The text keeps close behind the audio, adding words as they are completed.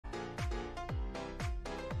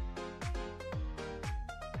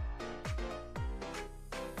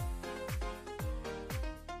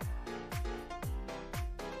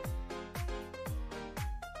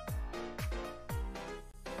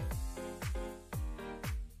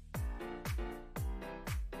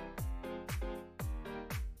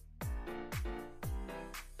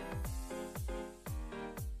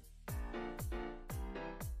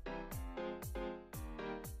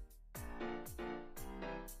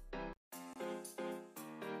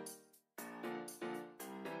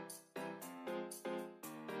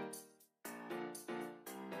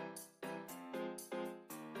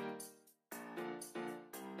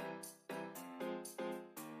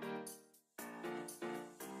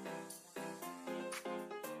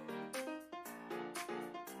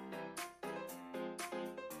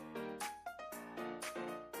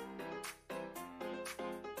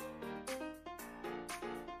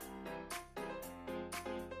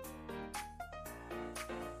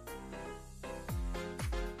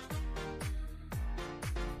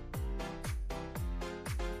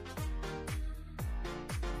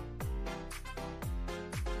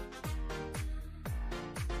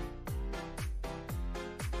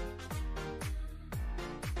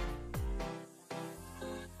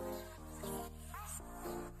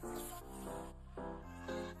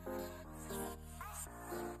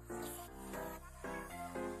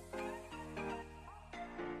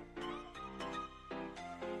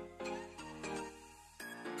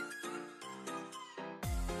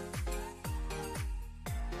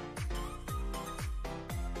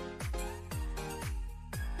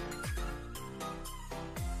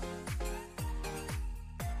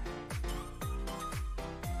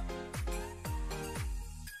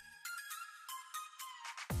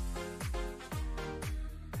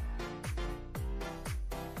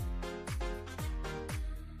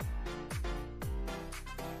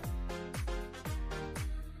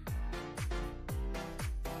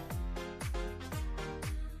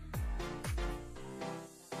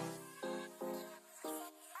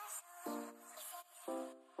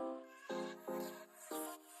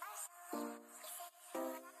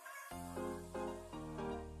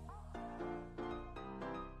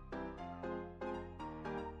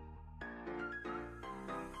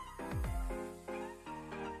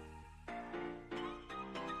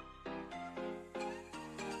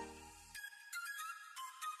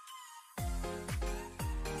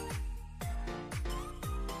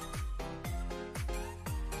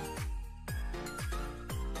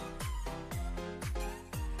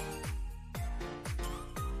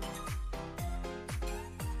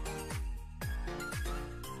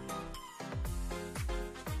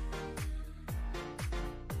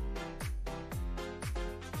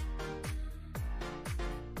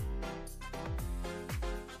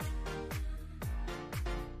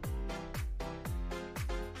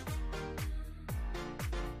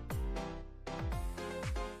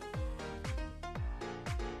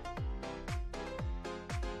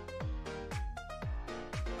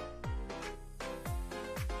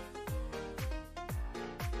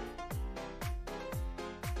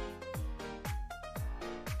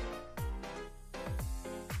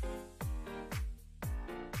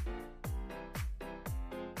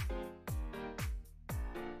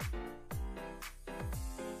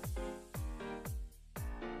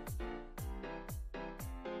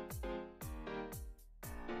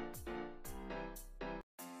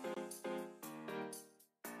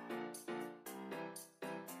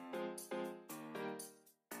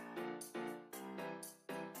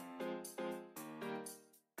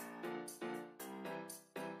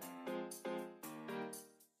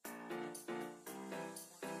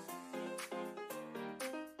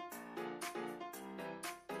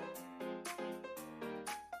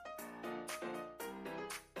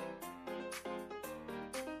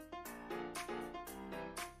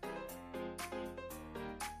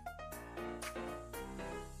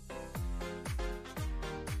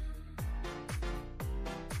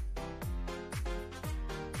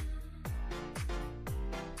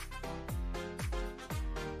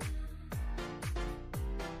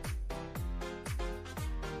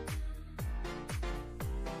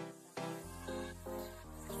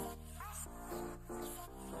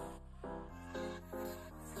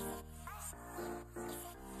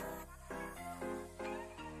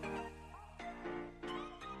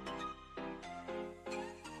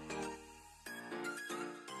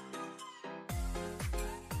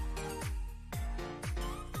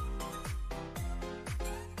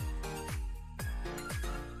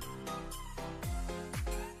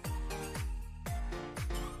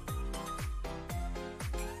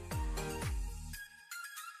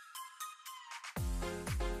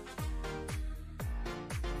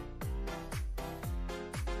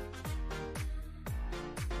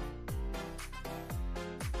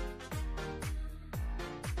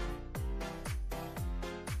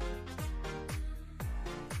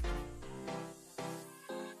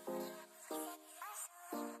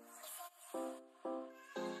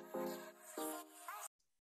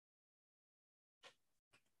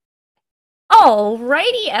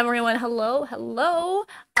Alrighty, everyone. Hello,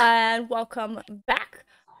 and welcome back.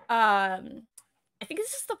 I think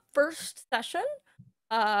this is the first session,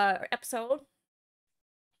 episode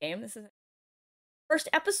game. This is the first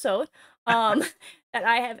episode, um, that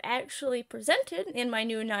I have actually presented in my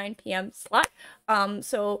new 9 p.m. slot.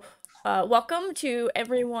 Welcome to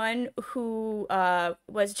everyone who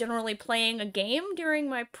was generally playing a game during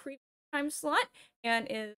my previous time slot and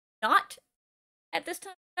is not at this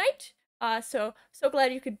time of night. So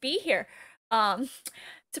glad you could be here. Um,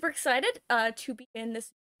 Super excited to be in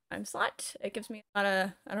this time slot. It gives me a lot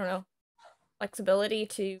of, I don't know, flexibility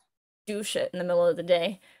to do shit in the middle of the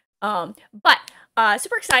day. But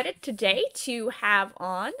super excited today to have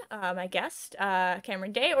on my guest,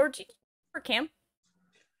 Cameron Day, or Cam.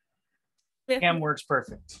 Cam works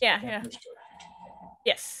perfect. Yeah.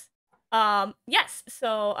 Yes. Yes.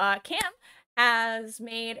 So Cam has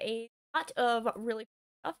made a lot of really cool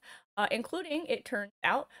stuff, including, it turns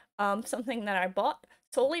out, something that I bought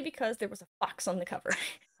solely because there was a fox on the cover.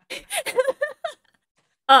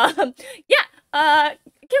 Yeah. Cam, why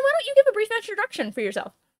don't you give a brief introduction for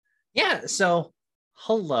yourself? Yeah. So,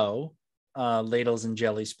 hello, ladles and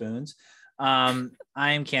jelly spoons. I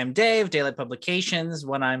am Cam Day of Daylight Publications.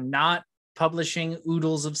 When I'm not publishing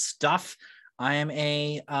oodles of stuff, I am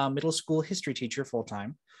a middle school history teacher full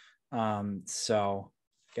time. So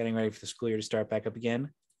getting ready for the school year to start back up again.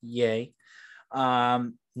 Yay.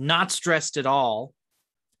 Not stressed at all.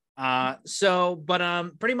 But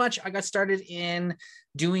pretty much I got started in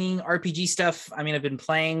doing RPG stuff. I mean, I've been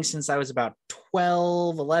playing since I was about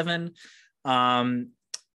 12, 11,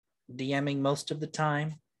 DMing most of the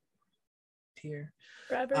time here.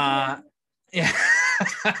 Yeah.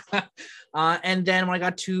 And then when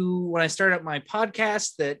I started up my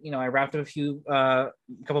podcast that, I wrapped up a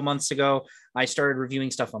couple months ago, I started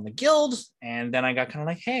reviewing stuff on the guild. And then I got kind of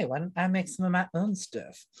like, hey, why don't I make some of my own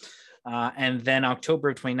stuff? And then October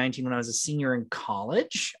of 2019, when I was a senior in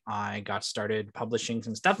college, I got started publishing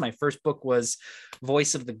some stuff. My first book was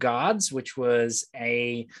Voice of the Gods, which was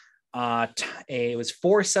it was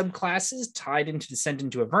 4 subclasses tied into Descent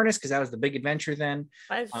into Avernus, because that was the big adventure then.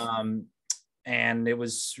 And it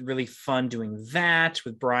was really fun doing that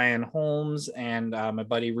with Brian Holmes, and my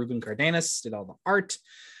buddy Ruben Cardenas did all the art.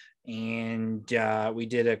 And we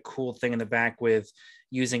did a cool thing in the back with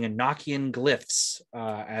using Enochian glyphs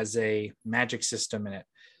as a magic system in it.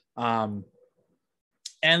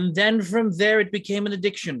 And then from there, it became an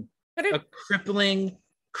addiction, a crippling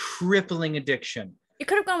addiction. You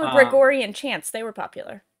could have gone with Gregorian chants. They were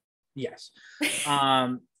popular. Yes.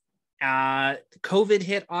 COVID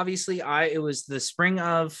hit, obviously. It was the spring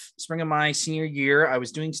of my senior year. I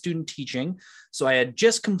was doing student teaching. So I had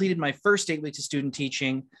just completed my first 8 weeks of student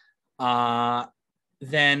teaching.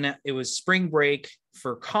 Then it was spring break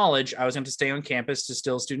for college. I was going to stay on campus to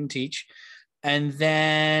still student teach. And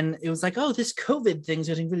then it was like, oh, this COVID thing's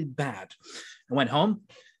getting really bad. I went home,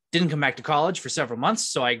 didn't come back to college for several months.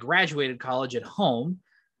 So I graduated college at home.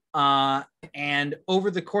 And over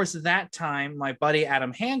the course of that time, my buddy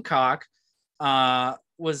Adam Hancock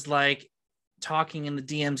was like talking in the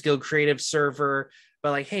DMs Guild Creative server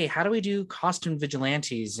about like, hey, how do we do costume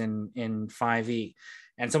vigilantes in 5e?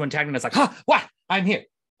 And someone tagged me and was like, huh, what? I'm here.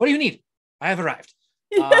 What do you need? I have arrived.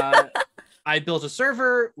 I built a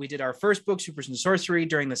server. We did our first book, Supers and Sorcery,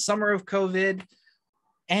 during the summer of COVID.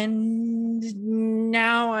 And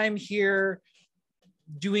now I'm here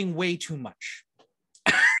doing way too much.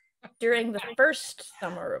 During the first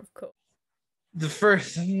summer of COVID. The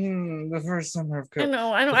first summer of COVID. I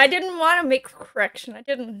know. I didn't want to make a correction. I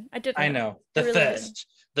didn't. I know.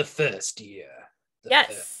 The first year.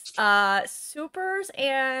 Yes. Supers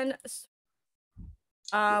and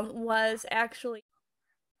was actually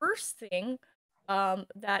the first thing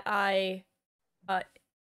that I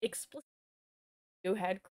explicitly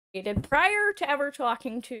had created prior to ever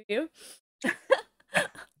talking to you.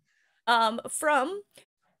 From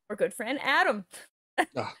our good friend Adam.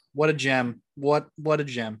 Oh, what a gem. What a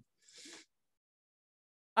gem.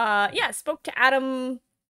 Yeah, spoke to Adam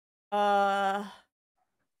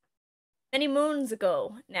many moons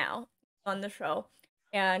ago now on the show,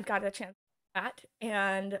 and got a chance to chat,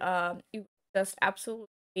 and you just absolutely,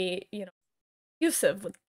 effusive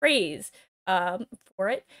with praise for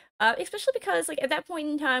it, especially because like at that point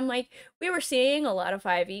in time, like we were seeing a lot of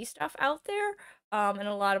 5e stuff out there, and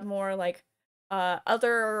a lot of more like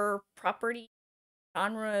other property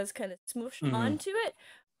genres kind of smooshed onto it,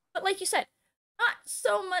 but like you said, not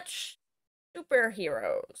so much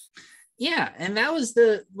superheroes. Yeah, and that was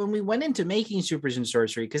when we went into making Supers and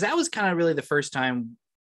Sorcery, because that was kind of really the first time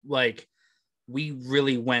like we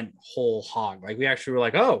really went whole hog. Like we actually were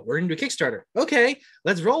like, oh, we're gonna do a Kickstarter. Okay,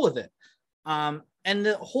 let's roll with it. And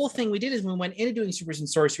the whole thing we did is when we went into doing Supers and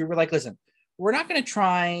Sorcery, we were like, listen, we're not going to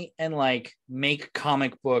try and like make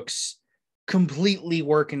comic books completely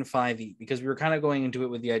work in 5e, because we were kind of going into it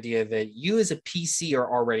with the idea that you as a PC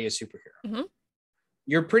are already a superhero. Mm-hmm.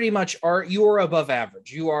 You're pretty much you are above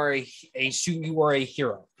average. You are you are a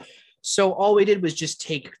hero. So all we did was just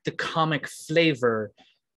take the comic flavor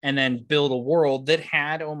and then build a world that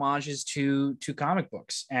had homages to comic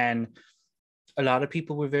books. And a lot of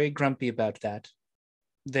people were very grumpy about that.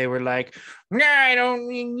 They were like, nah, I don't.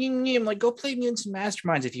 I'm like, go play Mutants and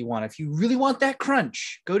Masterminds if you want. If you really want that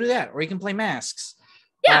crunch, go do that. Or you can play Masks.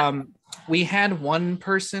 Yeah. We had one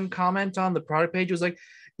person comment on the product page. It was like,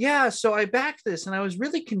 yeah, so I backed this and I was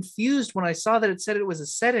really confused when I saw that it said it was a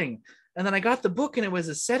setting. And then I got the book and it was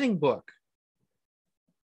a setting book.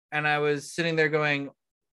 And I was sitting there going,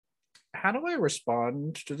 how do I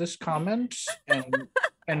respond to this comment?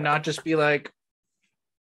 And not just be like,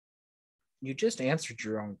 you just answered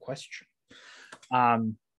your own question.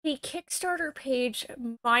 The Kickstarter page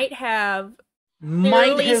might have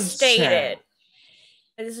said, stated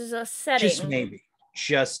this is a setting. Just maybe.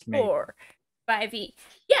 For 5e.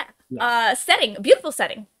 Yeah. Setting. Beautiful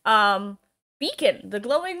setting. Beacon, the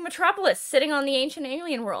glowing metropolis sitting on the ancient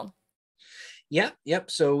alien world. Yep.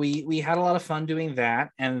 So we had a lot of fun doing that.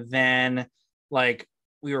 And then like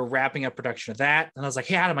we were wrapping up production of that. And I was like,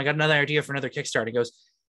 hey, Adam, I got another idea for another Kickstarter. He goes,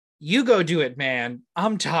 you go do it, man.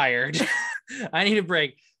 I'm tired. I need a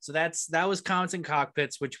break. So that was Comets and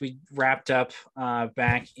Cockpits, which we wrapped up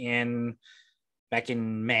back in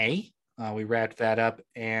May. We wrapped that up,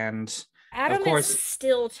 and Adam of course, is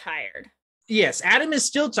still tired. Yes, Adam is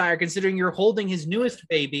still tired, considering you're holding his newest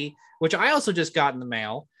baby, which I also just got in the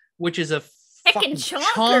mail, which is a fucking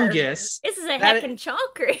chongus. This is a heckin'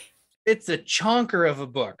 chonker. It's a chonker of a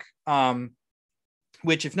book.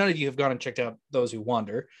 Which, if none of you have gone and checked out Those Who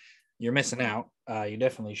Wander, you're missing out. You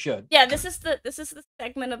definitely should. Yeah, this is the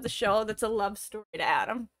segment of the show that's a love story to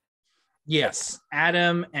Adam. Yes,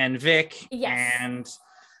 Adam and Vic, yes. And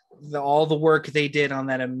all the work they did on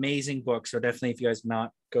that amazing book. So definitely, if you guys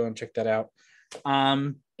not, go and check that out.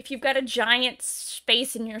 If you've got a giant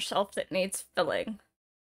space in yourself that needs filling,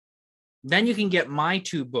 then you can get my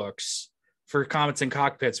 2 books for Comets and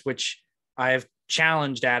Cockpits, which I have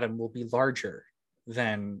challenged Adam will be larger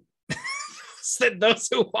than Those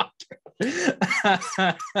Who Wander.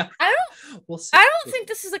 I don't think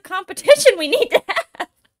this is a competition we need to have.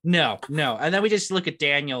 No. And then we just look at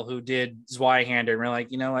Daniel, who did Zweihander, and we're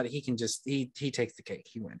like, you know what? He can just he takes the cake.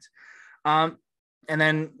 He wins. And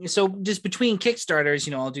then so just between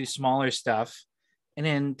Kickstarters, I'll do smaller stuff, and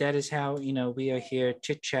then that is how we are here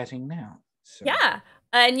chit-chatting now. So. Yeah.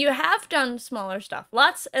 And you have done smaller stuff,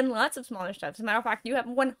 lots and lots of smaller stuff. As a matter of fact, you have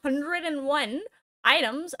 101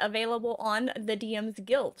 items available on the DM's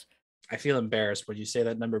Guild. I feel embarrassed when you say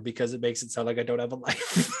that number because it makes it sound like I don't have a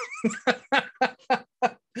life.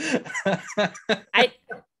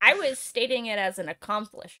 I was stating it as an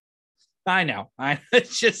accomplishment. I know.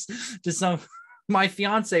 It's just my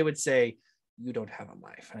fiance would say, "You don't have a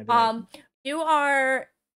life." You are,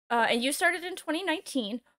 and you started in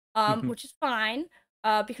 2019, which is fine.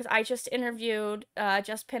 Because I just interviewed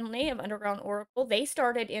Jess Penley of Underground Oracle. They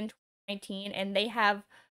started in 2019, and they have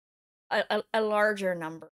a larger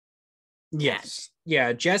number. Yes.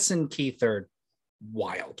 Yeah, Jess and Keith are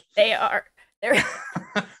wild. They're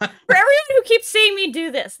for everyone who keeps seeing me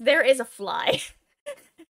do this, there is a fly.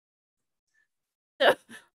 So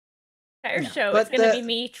entire show is going to be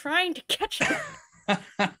me trying to catch it.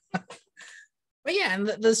 But yeah, and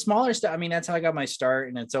the smaller stuff, that's how I got my start,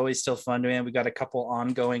 and it's always still fun doing it. We got a couple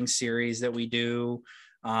ongoing series that we do.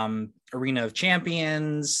 Arena of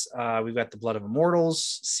Champions. We've got the Blood of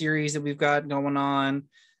Immortals series that we've got going on.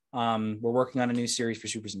 We're working on a new series for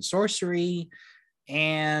Supers and Sorcery.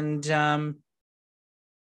 And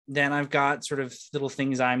then I've got sort of little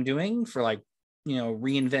things I'm doing for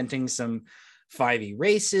reinventing some 5e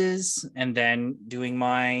races, and then doing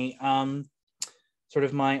my sort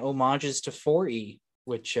of my homages to 4e,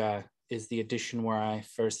 which is the edition where I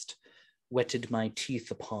first wetted my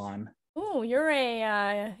teeth upon. Oh, you're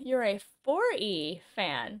a 4e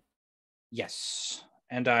fan. Yes,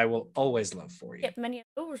 and I will always love 4e. Get many of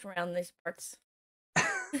those around these parts.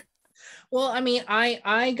 Well,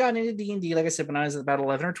 I got into D&D, like I said, when I was about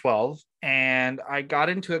 11 or 12, and I got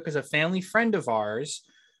into it because a family friend of ours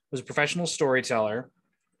was a professional storyteller,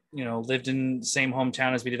 lived in the same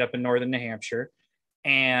hometown as we did up in northern New Hampshire.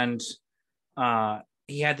 And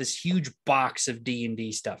he had this huge box of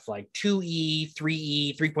D&D stuff, like 2E,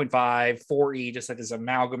 3E, 3.5, 4E, just like this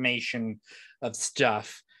amalgamation of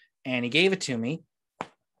stuff. And he gave it to me.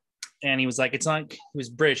 And he was like, it's not, he was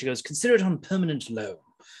British. He goes, consider it on permanent loan.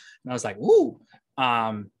 And I was like, ooh.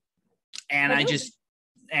 And I just,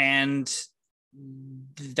 and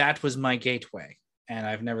that was my gateway. And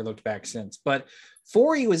I've never looked back since. But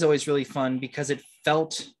 4E was always really fun because it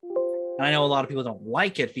felt, and I know a lot of people don't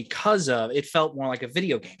like it because of, it felt more like a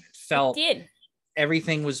video game. It felt,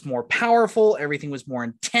 everything was more powerful. Everything was more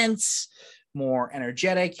intense, more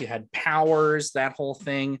energetic. You had powers, that whole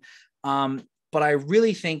thing. But I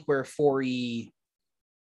really think where 4E,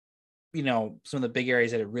 you know, some of the big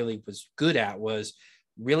areas that it really was good at was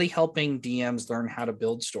really helping DMs learn how to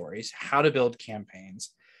build stories, how to build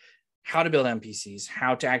campaigns, how to build NPCs,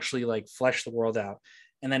 how to actually like flesh the world out.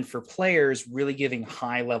 And then for players, really giving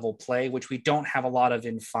high level play, which we don't have a lot of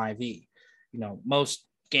in 5e. You know, most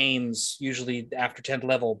games usually after 10th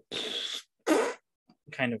level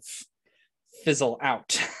kind of fizzle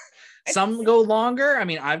out. Some go longer. I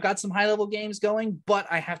mean, I've got some high level games going, but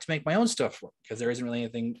I have to make my own stuff work because there isn't really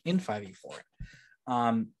anything in 5e for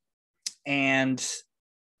it. And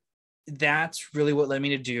that's really what led me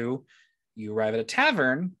to do You Arrive at a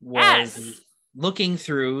Tavern, was looking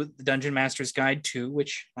through the Dungeon Master's Guide 2,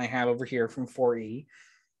 which I have over here from 4E,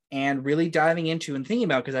 and really diving into and thinking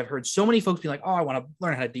about, because I've heard so many folks be like, oh, I want to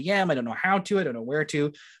learn how to DM. I don't know how to, I don't know where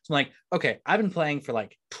to. So I'm like, okay, I've been playing for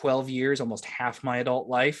like 12 years, almost half my adult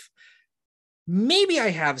life. Maybe I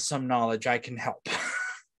have some knowledge I can help.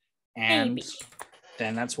 And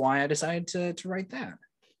then that's why I decided to write that.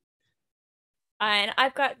 And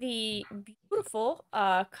I've got the beautiful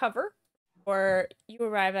cover for You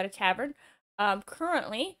Arrive at a Tavern.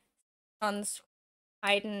 Currently on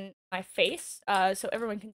hiding my face, so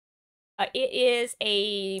everyone can. It is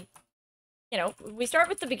a, you know, we start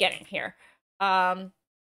with the beginning here, and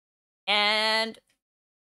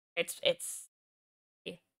it's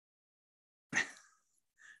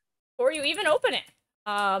before you even open it.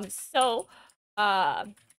 So drop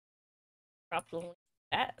the link to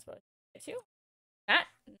that as well as to that.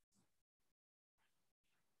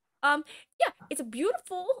 Yeah, it's a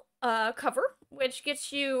beautiful cover, which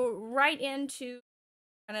gets you right into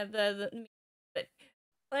kind of the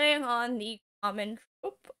playing on the common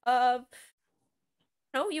trope of,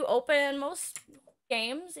 you know, you open most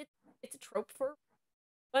games, it's a trope for,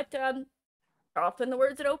 but often the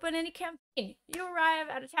words that open any campaign. You arrive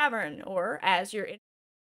at a tavern, or as you're in,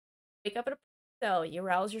 wake up at a cell, you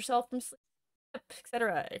rouse yourself from sleep,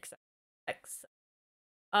 etc., etc.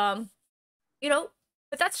 You know,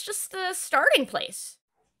 but that's just the starting place.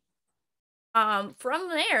 From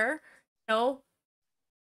there, you know,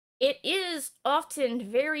 it is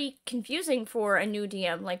often very confusing for a new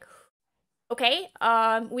DM. Like, okay,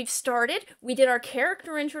 we've started, we did our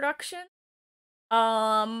character introduction.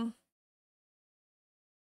 Well,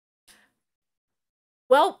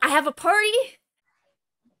 I have a party.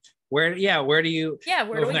 Where do you? Where do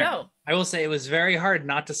we go? I will say it was very hard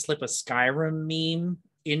not to slip a Skyrim meme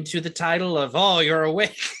into the title of "Oh, you're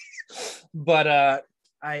awake," but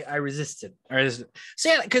I resisted. So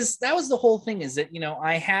yeah, because that was the whole thing. Is that, you know,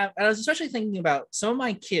 I was especially thinking about some of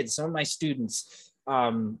my kids, some of my students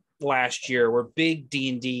last year were big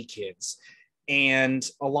D&D kids. And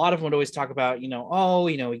a lot of them would always talk about, you know, oh,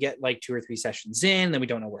 you know, we get like 2 or 3 sessions in, then we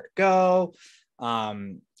don't know where to go.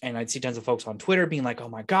 And I'd see tons of folks on Twitter being like, oh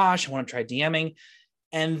my gosh, I want to try DMing.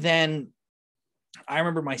 And then I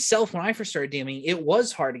remember myself when I first started DMing, it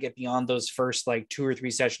was hard to get beyond those first like 2 or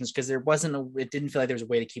 3 sessions because it didn't feel like there was a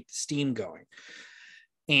way to keep the steam going.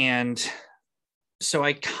 And so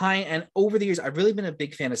and over the years, I've really been a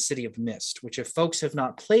big fan of City of Mist, which if folks have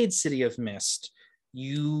not played City of Mist,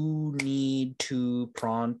 you need to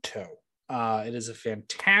pronto. It is a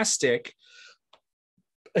fantastic,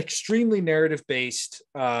 extremely narrative-based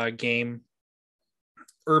game,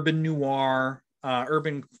 urban noir,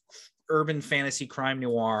 urban fantasy crime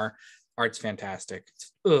noir. Art's fantastic.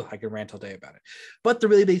 I could rant all day about it. But the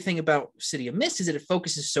really big thing about City of Mist is that it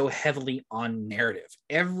focuses so heavily on narrative.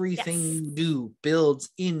 Everything you do builds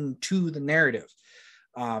into the narrative.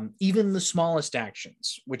 Even the smallest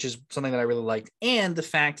actions, which is something that I really liked. And the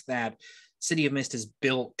fact that City of Mist is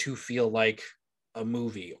built to feel like a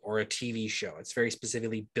movie or a TV show. It's very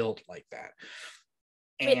specifically built like that.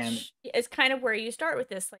 And which is kind of where you start with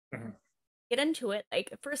this, like, get into it.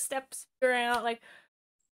 Like, first steps, figuring out, like,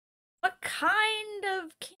 what kind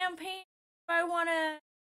of campaign do I want to...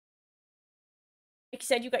 Like you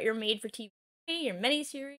said, you got your made-for-TV, your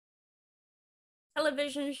miniseries,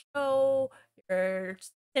 television show, your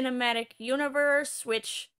cinematic universe,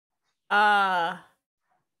 which,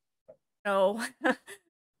 So,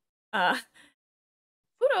 uh,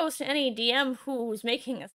 kudos to any DM who's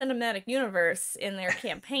making a cinematic universe in their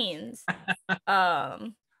campaigns.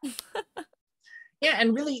 Um, Yeah,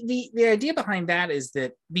 and really the idea behind that is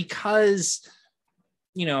that because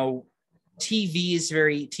you know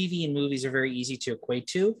TV and movies are very easy to equate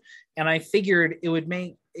to, and I figured it would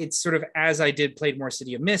make it's sort of as I played more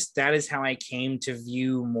City of Mist, that is how I came to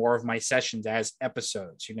view more of my sessions as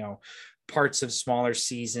episodes, parts of smaller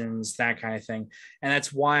seasons, that kind of thing. And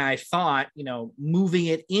that's why I thought, moving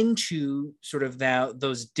it into sort of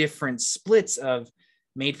those different splits of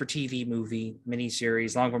made for TV movie,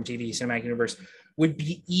 miniseries, long form TV, cinematic universe would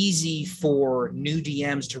be easy for new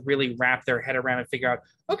DMs to really wrap their head around and figure out,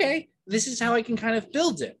 okay, this is how I can kind of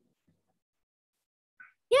build it.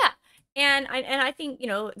 yeah. And I think,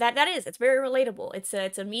 it's very relatable.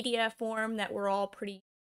 It's a media form that we're all pretty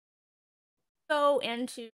go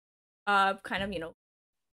into kind of,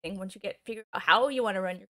 thing once you get figure out how you want to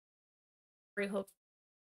run your story hook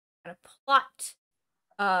kind of plot.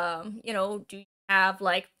 Do you have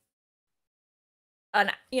like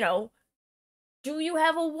an do you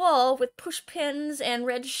have a wall with push pins and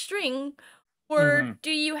red string, or do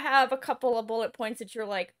you have a couple of bullet points that you're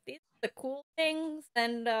like, these are the cool things,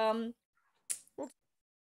 and we'll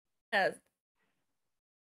or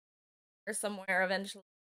somewhere eventually.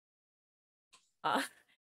 And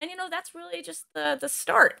that's really just the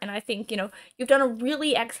start. And I think you've done a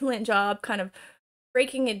really excellent job, kind of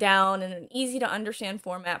breaking it down in an easy to understand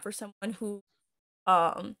format for someone who,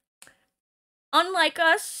 um, unlike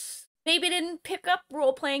us, maybe didn't pick up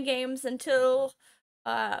role playing games until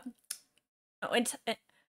until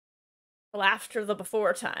after the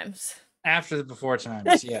before times. After the before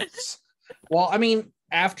times, yes. Well, I mean,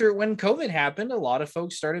 after when COVID happened, a lot of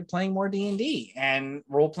folks started playing more D&D and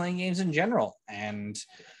role-playing games in general. And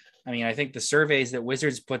I mean, I think the surveys that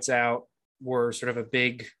Wizards puts out were sort of a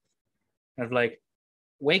big kind of like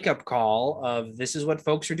wake-up call of this is what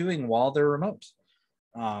folks are doing while they're remote.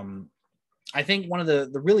 I think one of the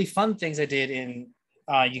really fun things I did in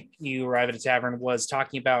you Arrive at a Tavern was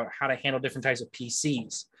talking about how to handle different types of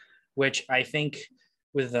PCs, which I think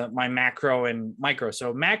with my macro and micro.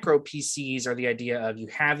 So macro PCs are the idea of you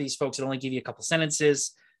have these folks that only give you a couple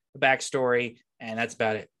sentences, a backstory, and that's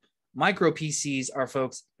about it. Micro PCs are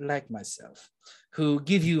folks like myself who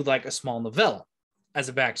give you like a small novella as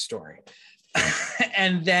a backstory.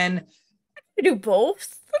 And then you do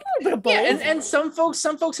both. A little bit of both. Yeah, and some folks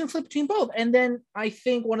can flip between both. And then I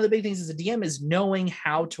think one of the big things as a DM is knowing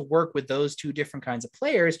how to work with those two different kinds of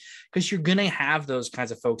players, because you're going to have those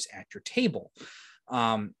kinds of folks at your table.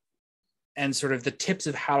 And sort of the tips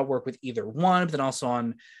of how to work with either one, but then also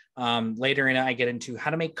on later in I get into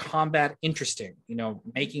how to make combat interesting,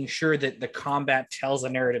 making sure that the combat tells a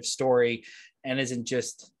narrative story and isn't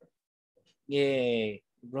just yay,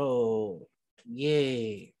 roll,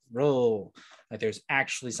 yay, roll. Like there's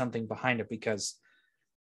actually something behind it, because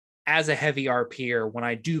as a heavy RPer, when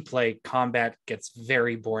I do play, combat gets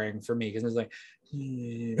very boring for me because it's like,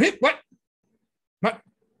 hey, what?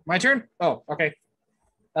 My turn? Oh, okay.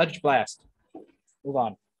 Eldritch Blast. Move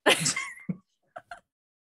on.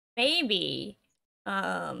 Maybe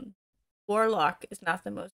Warlock is not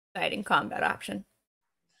the most exciting combat option.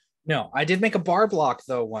 No, I did make a bar block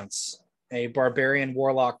though once, a Barbarian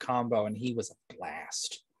Warlock combo, and he was a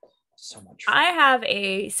blast. So much fun. I have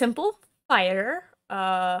a simple fighter,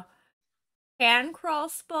 hand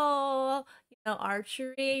crossbow,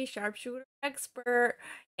 archery, sharpshooter expert,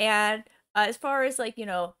 and as far as like,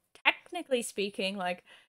 technically speaking, like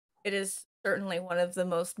it is certainly one of the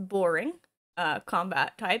most boring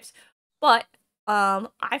combat types, but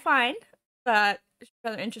I find that she's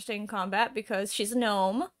rather interesting in combat because she's a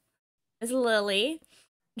gnome, is Lily.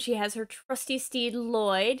 She has her trusty steed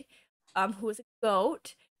Lloyd, who is a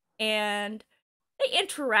goat, and they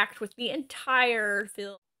interact with the entire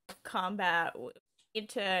field of combat. We need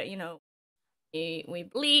to, we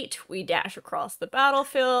bleat, we dash across the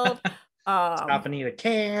battlefield. Stop and eat a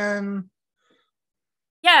can.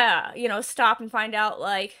 Yeah, stop and find out,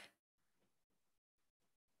 like,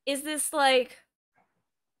 is this like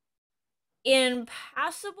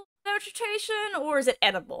impassable vegetation or is it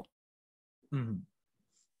edible? Mm-hmm.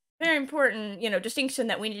 Very important, distinction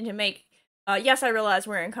that we need to make. Yes, I realize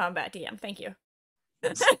we're in combat DM. Thank you.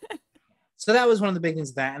 So that was one of the big things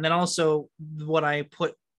of that. And then also what I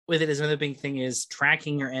put with it is another big thing is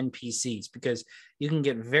tracking your NPCs, because you can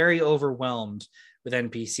get very overwhelmed with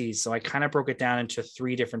NPCs. So I kind of broke it down into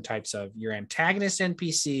 3 different types of your antagonist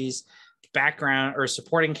NPCs, background or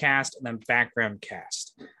supporting cast, and then background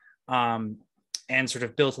cast. And sort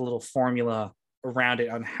of built a little formula around it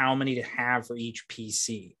on how many to have for each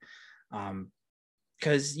PC.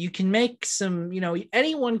 Because you can make some,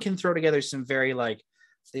 anyone can throw together some very like,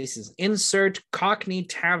 this is insert Cockney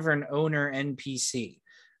tavern owner NPC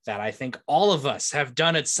that I think all of us have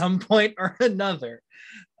done at some point or another.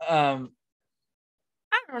 I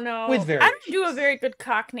don't know. With I don't do a very good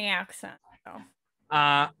Cockney accent.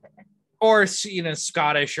 So. Or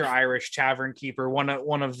Scottish or Irish tavern keeper, one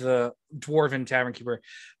of the dwarven tavern keeper,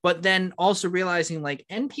 but then also realizing like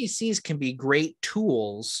NPCs can be great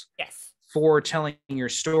tools, yes, for telling your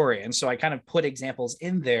story. And so I kind of put examples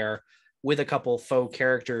in there with a couple faux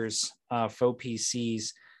characters, faux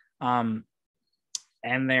PCs. And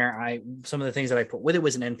some of the things that I put with it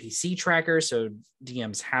was an NPC tracker, so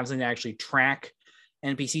DMs have something to actually track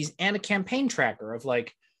NPCs, and a campaign tracker of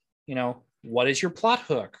like, what is your plot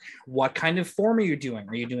hook? What kind of form are you doing?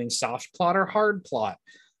 Are you doing soft plot or hard plot?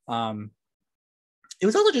 It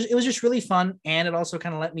was just really fun, and it also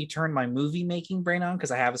kind of let me turn my movie making brain on, because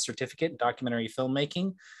I have a certificate in documentary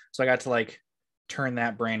filmmaking, so I got to like turn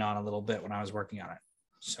that brain on a little bit when I was working on it.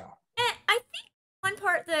 So I think one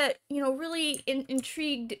part that really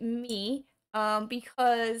intrigued me,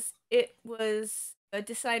 because it was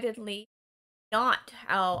decidedly not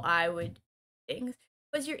how I would do things,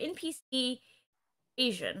 was your NPC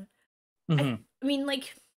Asian. mm-hmm. I mean,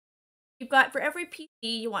 like, you've got, for every PC,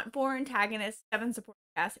 you want 4 antagonists, 7 support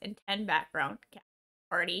cast, and 10 background cast.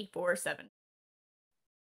 Party 4, 7.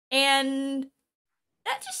 And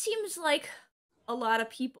that just seems like a lot of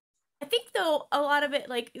people. I think, though, a lot of it,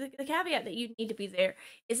 like, the caveat that you need to be there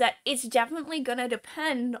is that it's definitely gonna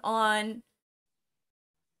depend on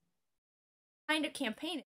kind of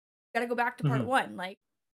campaign. You gotta go back to part 1. Like,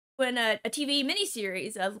 when a TV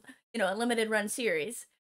miniseries of, a limited run series,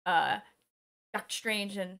 Doctor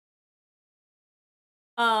Strange and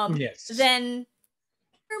yes, then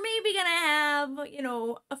you're maybe gonna have,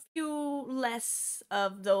 a few less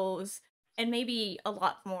of those, and maybe a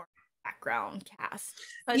lot more background cast.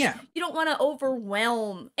 Yeah, you don't want to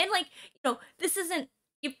overwhelm, and like, this isn't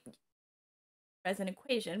as an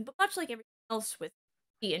equation, but much like everything else with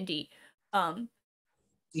D&D,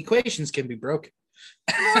 equations can be broken.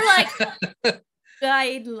 More like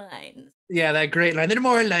guidelines. Yeah, that great line. They're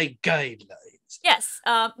more like guidelines. Yes,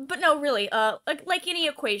 but no, really, like any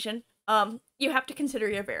equation, you have to consider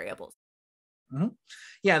your variables. Mm-hmm.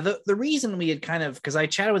 Yeah, the reason we had kind of, because I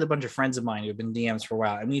chatted with a bunch of friends of mine who have been DMs for a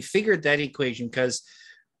while, and we figured that equation, because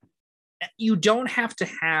you don't have to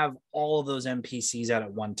have all of those NPCs out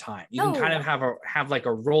at one time. You can kind of have like a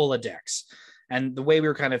Rolodex. And the way we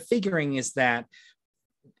were kind of figuring is that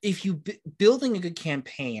if you building a good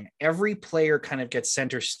campaign, every player kind of gets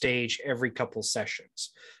center stage every couple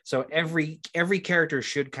sessions. So every character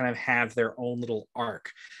should kind of have their own little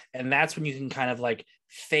arc. And that's when you can kind of like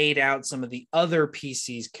fade out some of the other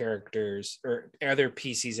PCs characters or other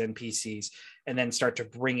PCs NPCs, and then start to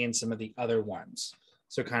bring in some of the other ones.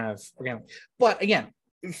 So kind of again, but again,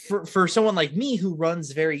 for someone like me who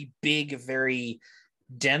runs very big, very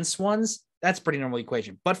dense ones, that's pretty normal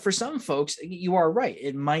equation. But for some folks, you are right.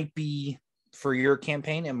 It might be, for your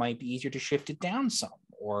campaign, it might be easier to shift it down some,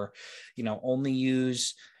 or only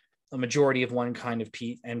use a majority of one kind of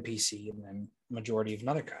NPC and then majority of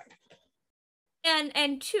another kind.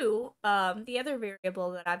 And two, the other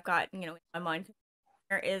variable that I've got, in my mind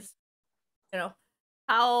is,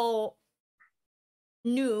 how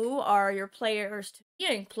new are your players to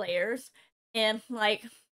being players, and like,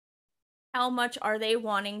 how much are they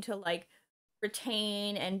wanting to like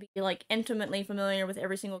retain and be like intimately familiar with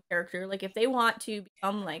every single character. Like, if they want to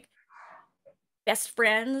become like best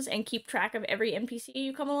friends and keep track of every NPC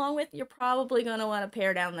you come along with, you're probably going to want to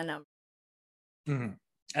pare down the number. Mm-hmm.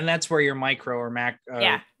 And that's where your micro or macro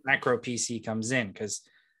PC comes in, because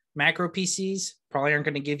macro PCs probably aren't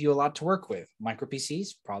going to give you a lot to work with. Micro PCs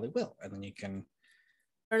probably will, and then you can.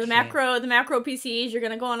 Or the macro PCs, you're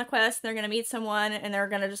going to go on a quest, they're going to meet someone, and they're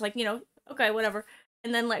going to just like, okay, whatever.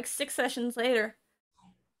 And then like 6 sessions later,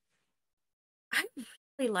 I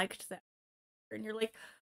really liked that. And you're like,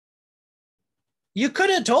 you could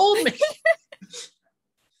have told me.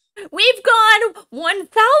 We've gone 1,000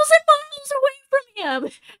 miles away from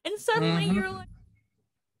him. And suddenly you're like,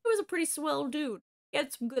 he was a pretty swell dude. He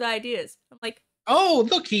had some good ideas. I'm like, oh,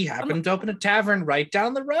 look, he happened to open a tavern right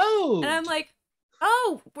down the road. And I'm like,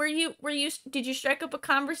 oh, did you strike up a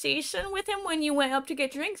conversation with him when you went up to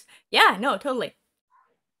get drinks? Yeah, no, totally.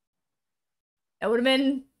 That would have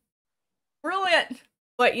been brilliant.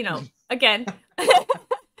 But, again,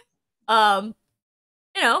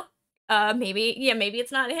 maybe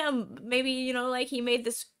it's not him. Maybe, like he made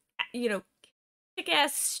this,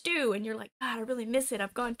 kick-ass stew, and you're like, God, I really miss it.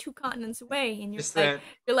 I've gone 2 continents away. And you're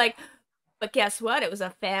like, But guess what? It was a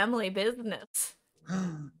family business.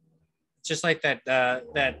 Just like that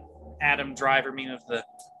Adam Driver meme of the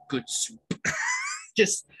good soup.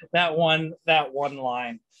 Just that one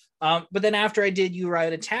line. But then after I did You Arrive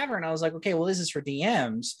at a Tavern, I was like, okay, well, this is for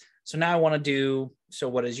DMs. So now I want to do, so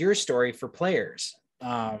what is your story for players?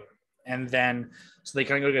 And then, so they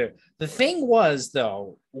kind of go together. The thing was,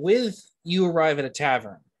 though, with You Arrive at a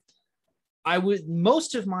Tavern,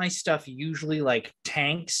 most of my stuff usually like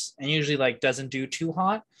tanks and usually like doesn't do too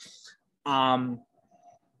hot.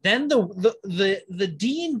 Then the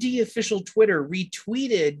D&D official Twitter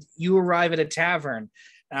retweeted You Arrive at a Tavern,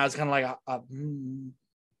 and I was kind of like,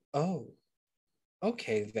 oh,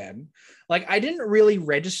 okay then. Like, I didn't really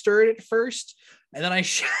register it at first, and then I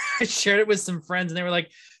shared it with some friends, and they were like,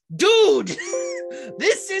 dude,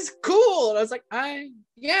 this is cool. And I was like, I'm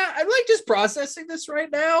like just processing this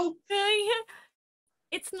right now.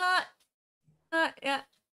 It's not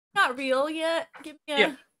not real yet. Give me a...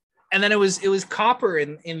 Yeah. And then it was copper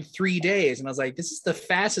in 3 days, and I was like, this is the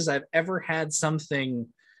fastest I've ever had something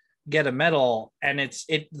get a medal, and it's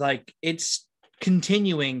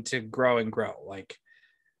continuing to grow and grow. Like,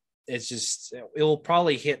 it's just, it will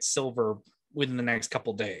probably hit silver within the next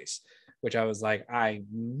couple days, which I was like, I'm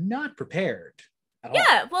not prepared at all.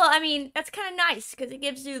 Yeah, well, I mean, that's kind of nice because it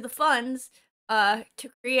gives you the funds to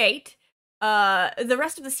create the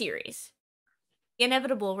rest of the series. The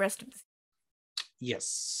inevitable rest of the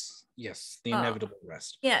Yes, the inevitable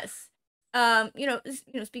rest. Yes.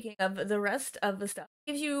 Speaking of the rest of the stuff,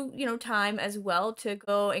 it gives you, time as well to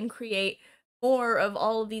go and create more of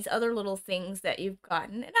all of these other little things that you've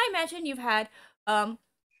gotten. And I imagine you've had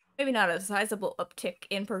maybe not a sizable uptick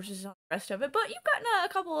in purchases on the rest of it, but you've gotten a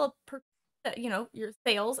couple of your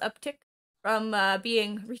sales uptick from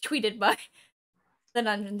being retweeted by the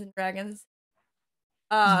Dungeons and Dragons.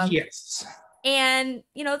 Yes. And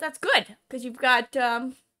that's good because you've got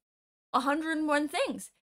 101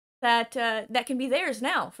 things that can be theirs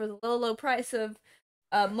now for the low price of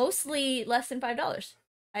mostly less than $5.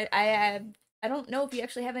 I don't know if you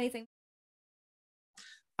actually have anything.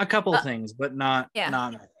 A couple of things, but not.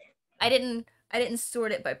 I didn't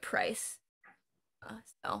sort it by price.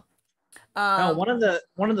 So. No, one of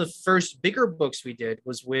the first bigger books we did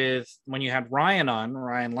was with, when you had Ryan on,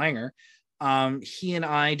 Ryan Langer. He and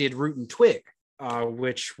I did Root and Twig,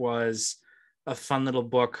 which was a fun little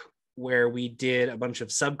book where we did a bunch of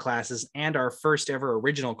subclasses and our first ever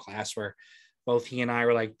original class, where both he and I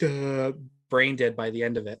were like brain dead by the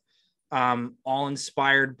end of it. All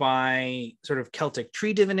inspired by sort of Celtic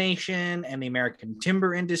tree divination and the American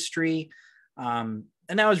timber industry. And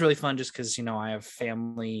that was really fun just because, I have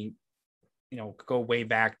family, go way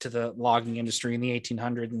back to the logging industry in the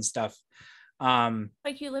 1800s and stuff.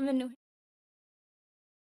 Like you live in New Hampshire.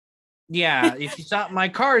 Yeah, if you saw, my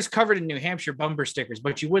car is covered in New Hampshire bumper stickers,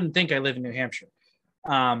 but you wouldn't think I live in New Hampshire.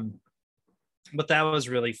 But that was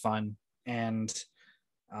really fun. And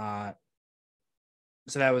so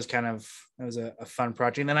that was a fun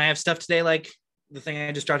project. And then I have stuff today, like the thing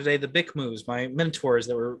I just dropped today, the Bic moves, my Minotaurs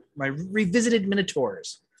that were my revisited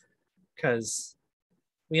Minotaurs. Because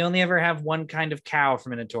we only ever have one kind of cow for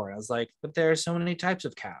Minotaur. I was like, but there are so many types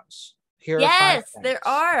of cows. Yes, there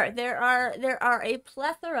are. There are a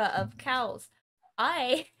plethora of cows.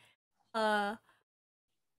 I didn't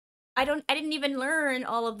even learn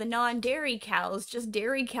all of the non-dairy cows, just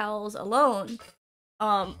dairy cows alone.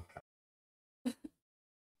 Dog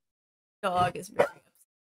is very upset.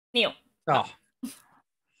 Neil. Oh.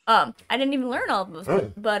 I didn't even learn all of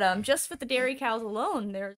those, but just with the dairy cows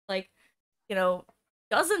alone, there's like,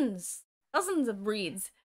 dozens of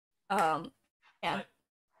breeds. Yeah.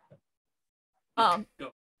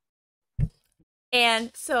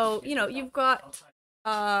 And so, you've got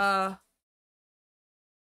a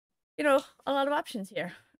lot of options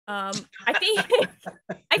here. I think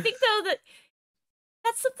though that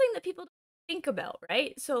that's something that people don't think about,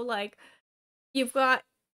 right? So like you've got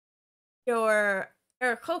your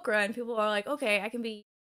Aarakocra and people are like, okay, I can be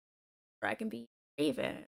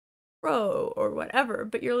Raven, Crow, or whatever,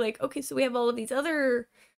 but you're like, okay, so we have all of these other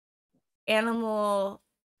animal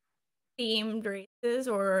themed races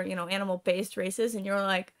or animal based races, and you're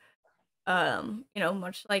like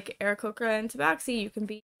much like Aarakocra and Tabaxi, you can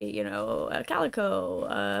be a Calico,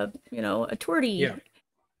 a Tortie. Yeah.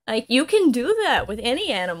 Like you can do that with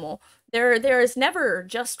any animal. There is never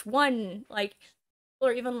just one, like,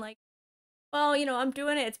 or even like, well, I'm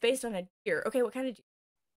doing it, it's based on a deer. Okay, what kind of deer?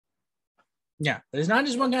 Yeah, there's not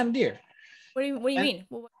just one kind of deer. What do you mean?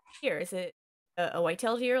 Well, what kind of deer? Is it a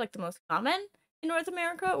white-tailed deer, like the most common in North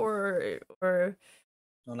America, or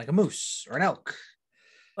like a moose or an elk?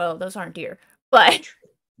 Well, those aren't deer, but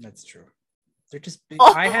that's true. They're just big.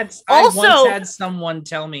 Oh, I once had someone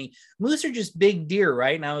tell me moose are just big deer,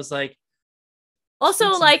 right? And I was like,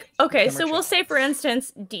 also, like, okay, so we'll chops. say, for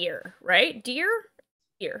instance, deer, right? Deer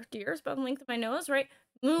is about the length of my nose, right?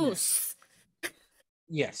 Moose.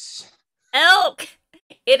 Yes. Elk.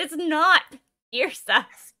 It is not deer size.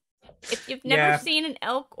 If you've never Yeah. seen an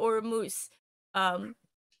elk or a moose, don't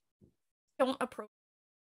approach.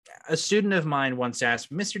 A student of mine once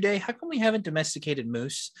asked, Mr. Day, how come we haven't domesticated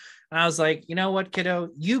moose? And I was like, you know what, kiddo?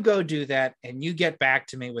 You go do that and you get back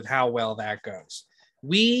to me with how well that goes.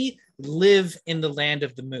 We live in the land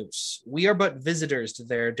of the moose. We are but visitors to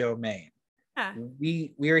their domain. Yeah.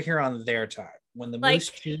 We are here on their time. When the moose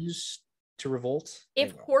choose to revolt.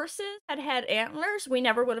 If horses had antlers, we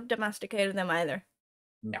never would have domesticated them either.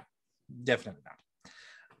 No, definitely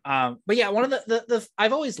not. But yeah, one of the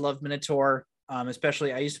I've always loved Minotaur.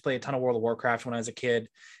 Especially I used to play a ton of World of Warcraft when I was a kid,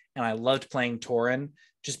 and I loved playing Tauren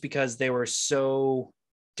just because they were so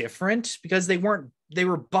different, because they were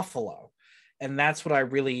buffalo, and that's what I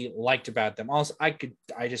really liked about them. Also, I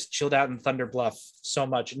just chilled out in Thunder Bluff so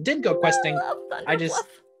much and didn't go questing.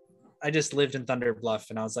 I just lived in Thunder Bluff,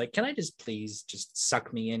 and I was like, can I just please just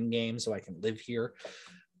suck me in game so I can live here?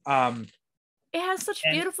 It has such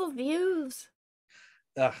beautiful views.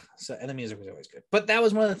 And the music was always good. But that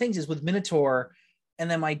was one of the things is with Minotaur.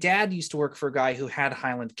 And then my dad used to work for a guy who had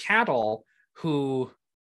Highland cattle, who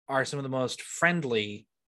are some of the most friendly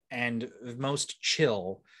and most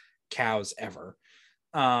chill cows ever.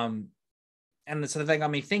 And so that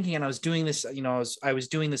got me thinking, and I was doing this, I was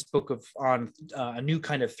doing this book on a new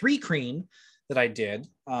kind of 3 cream that I did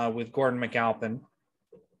with Gordon McAlpin.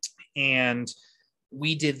 And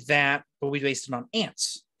we did that, but we based it on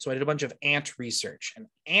ants. So I did a bunch of ant research, and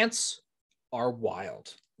ants are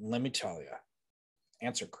wild. Let me tell you,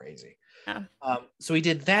 ants are crazy. Yeah. So we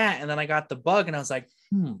did that, and then I got the bug, and I was like,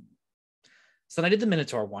 So then I did the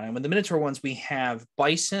Minotaur one, and with the Minotaur ones, we have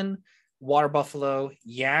bison, water buffalo,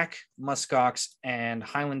 yak, muskox, and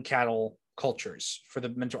Highland cattle cultures for the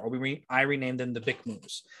Minotaur. I renamed them the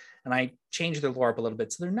Bikmus, and I changed their lore up a little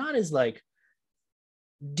bit, so they're not as like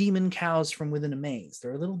demon cows from within a maze.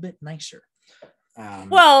 They're a little bit nicer.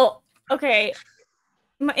 Well, okay.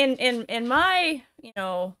 In my,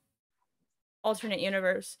 alternate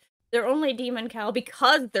universe, they're only demon cow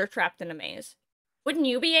because they're trapped in a maze. Wouldn't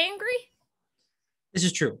you be angry? This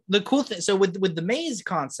is true. The cool thing, so with the maze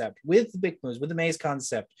concept, with the Bikmus, with the maze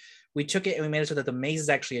concept, we took it and we made it so that the maze is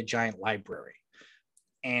actually a giant library,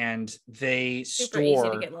 and they super easy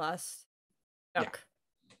to get lost. Stuck.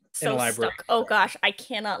 Yeah. So library. Stuck. Oh gosh, I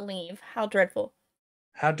cannot leave. How dreadful.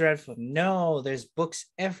 How dreadful. No, there's books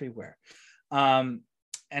everywhere. And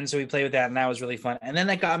so we played with that, and that was really fun. And then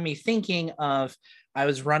that got me thinking of, I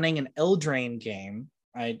was running an Eldraine game.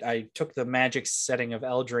 I took the magic setting of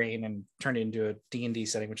Eldraine and turned it into a D&D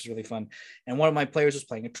setting, which is really fun. And one of my players was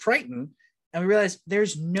playing a Triton, and we realized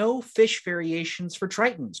there's no fish variations for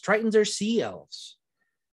Tritons. Tritons are sea elves.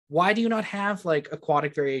 Why do you not have like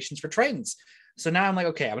aquatic variations for Tritons? So now I'm like,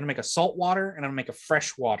 okay, I'm going to make a saltwater and I'm going to make a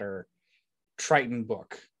freshwater Triton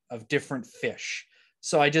book of different fish.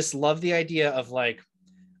 So I just love the idea of like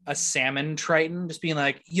a salmon Triton just being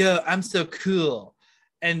like, yeah, I'm so cool.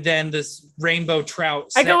 And then this rainbow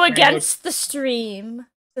trout. I go against the stream.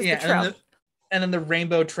 Yeah. And then the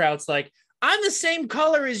rainbow trout's like, I'm the same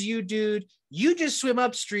color as you, dude. You just swim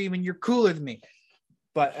upstream and you're cooler than me.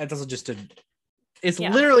 But it's also just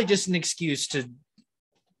literally just an excuse to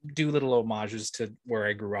do little homages to where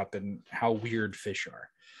I grew up and how weird fish are.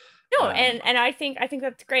 No, and I think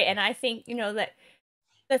that's great. And I think, that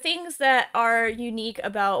the things that are unique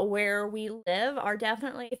about where we live are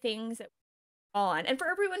definitely things that we're on. And for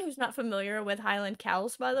everyone who's not familiar with Highland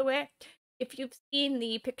cows, by the way, if you've seen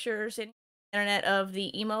the pictures in the internet of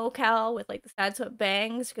the emo cow with like the side swept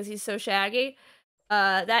bangs because he's so shaggy,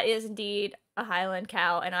 that is indeed a Highland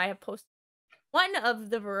cow. And I have posted one of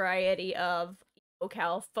the variety of emo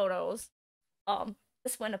cow photos.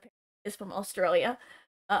 This one is from Australia.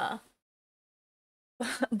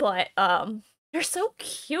 But they're so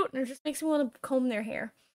cute, and it just makes me want to comb their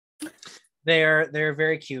hair. They're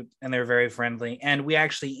very cute and they're very friendly. And we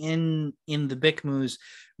actually in the Bikmus,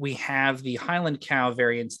 we have the Highland cow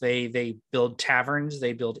variants. They build taverns,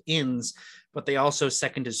 they build inns, but they also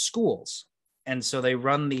second as schools. And so they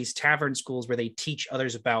run these tavern schools where they teach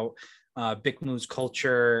others about Bikmus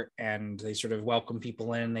culture, and they sort of welcome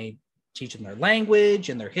people in. They teach them their language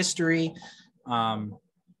and their history.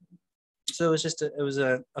 So it was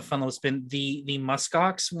a fun little spin. The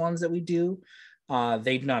muskox ones that we do,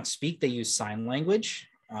 they do not speak. They use sign language.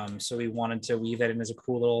 So we wanted to weave that in as a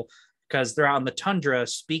cool little, because they're out in the tundra,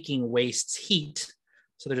 speaking wastes heat.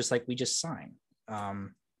 So they're just like, we just sign.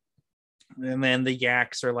 And then the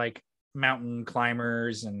yaks are like mountain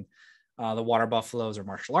climbers, and the water buffaloes are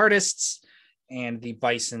martial artists, and the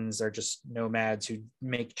bisons are just nomads who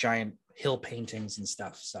make giant hill paintings and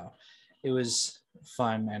stuff. So it was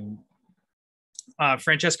fun. And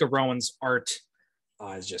Francesca Rowan's art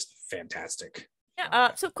is just fantastic.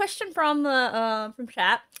 Yeah. So question from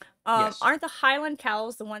chat. Yes. Aren't the Highland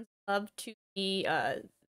cows the ones who love to be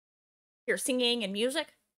hear singing and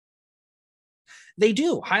music? They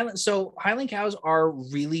do. Highland cows are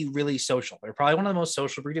really, really social. They're probably one of the most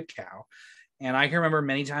social breed of cow. And I can remember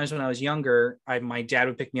many times when I was younger, my dad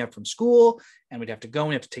would pick me up from school, and we'd have to go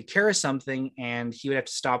and have to take care of something. And he would have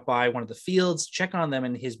to stop by one of the fields, check on them,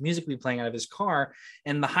 and his music would be playing out of his car.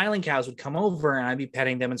 And the Highland cows would come over, and I'd be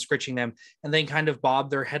petting them and scritching them, and then kind of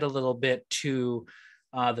bob their head a little bit to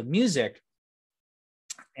the music.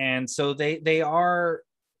 And so they are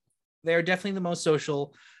definitely the most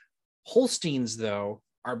social. Holsteins, though,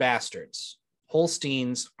 are bastards.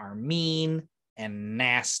 Holsteins are mean and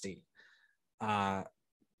nasty.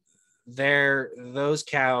 Those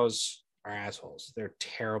cows are assholes. They're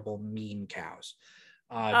terrible, mean cows.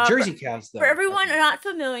 Jersey cows, though. For everyone not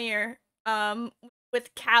familiar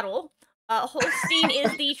with cattle, Holstein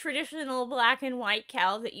is the traditional black and white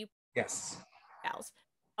cow that you cows.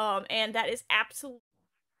 And that is absolutely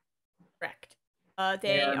correct.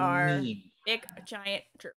 They are mean. Big, giant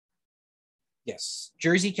jerks. Yes,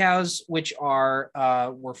 Jersey cows, which were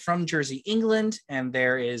from Jersey, England, and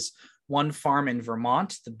there is one farm in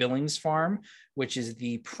Vermont, the Billings Farm, which is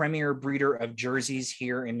the premier breeder of Jerseys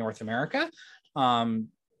here in North America.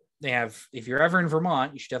 They have, if you're ever in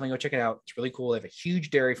Vermont, you should definitely go check it out. It's really cool. They have a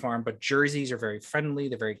huge dairy farm, but Jerseys are very friendly.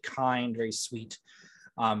 They're very kind, very sweet.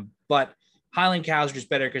 But Highland cows are just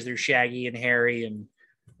better because they're shaggy and hairy and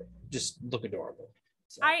just look adorable.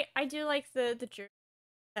 So. I do like the Jersey.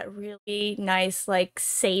 That really nice like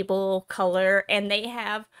sable color, and they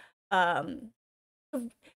have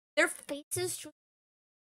their faces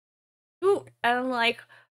cute and like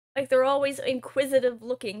they're always inquisitive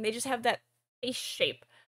looking. They just have that face shape.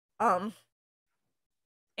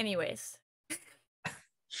 Anyways.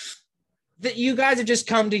 That you guys have just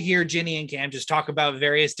come to hear Ginny and Cam just talk about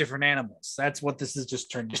various different animals. That's what this has just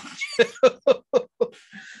turned into.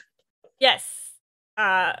 Yes.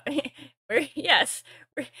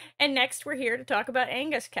 And next we're here to talk about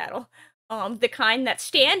Angus cattle. The kind that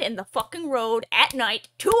stand in the fucking road at night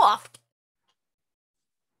too often.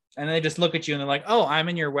 And they just look at you and they're like, "Oh, I'm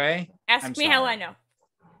in your way. Ask me how I know."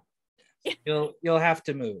 You'll have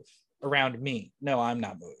to move around me. No, I'm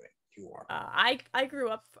not moving. You are. I grew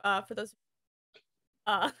up for those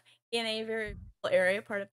in a very rural area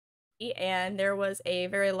part of the city, and there was a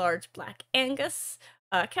very large black Angus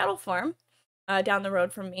cattle farm down the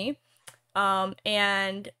road from me.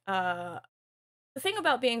 And the thing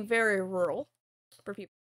about being very rural for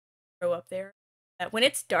people who grow up there, that when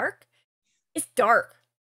it's dark, it's dark.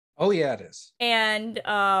 Oh yeah, it is. And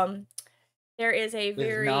there is a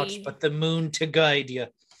very naught but the moon to guide you.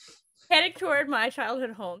 Heading toward my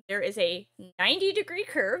childhood home, there is a 90-degree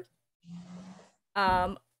curve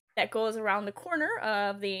that goes around the corner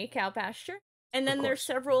of the cow pasture, and then there's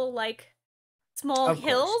several like small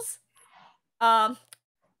hills.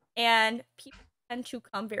 And people tend to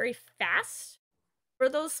come very fast for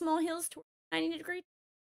those small hills towards 90 degrees.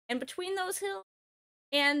 And between those hills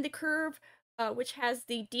and the curve, which has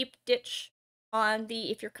the deep ditch on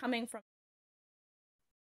the, if you're coming from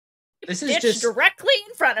this is just directly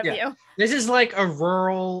in front of you. This is like a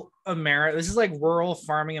rural America. This is like rural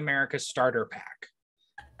farming America starter pack.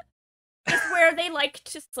 It's where they like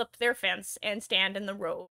to slip their fence and stand in the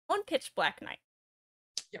road on pitch black night.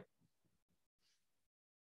 Yep.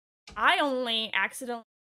 I only accidentally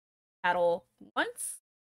cattle once.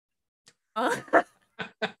 Headed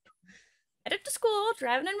to school,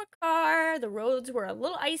 driving in my car. The roads were a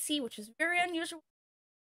little icy, which is very unusual.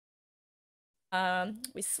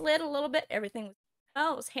 We slid a little bit. Everything was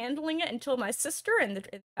well. I was handling it until my sister in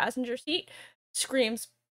the passenger seat screams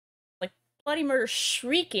like bloody murder,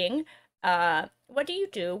 shrieking. What do you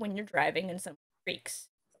do when you're driving and someone shrieks?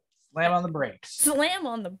 Slam on the brakes. Slam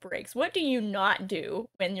on the brakes. What do you not do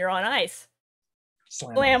when you're on ice?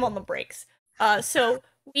 Slam on the brakes. So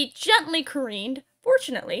we gently careened,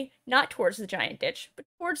 fortunately, not towards the giant ditch, but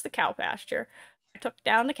towards the cow pasture. I took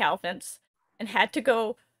down the cow fence and had to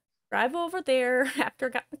go drive over there after I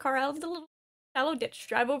got the car out of the little shallow ditch,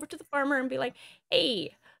 drive over to the farmer and be like,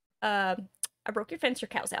 "Hey, I broke your fence, your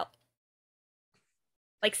cow's out."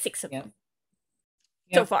 Like 6 of them.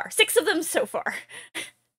 So far. 6 of them so far.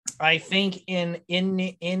 I think in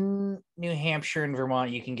New Hampshire and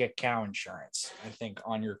Vermont, you can get cow insurance. I think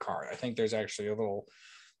on your card. I think there's actually a little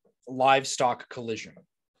livestock collision,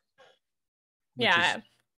 which is Yeah,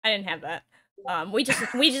 I didn't have that. We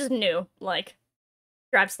just knew like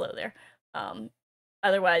drive slow there. Um,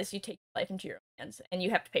 Otherwise you take life into your own hands and you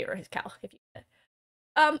have to pay for his cow if you get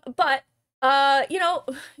it. But you know,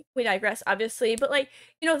 we digress obviously, but like,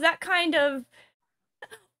 you know, that kind of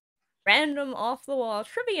random off the wall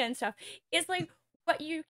trivia and stuff is like what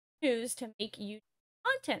you use to make you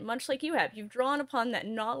content, much like you have. You've drawn upon that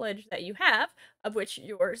knowledge that you have, of which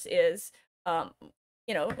yours is um,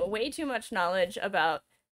 you know, way too much knowledge about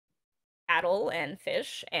cattle and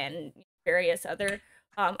fish and various other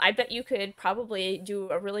I bet you could probably do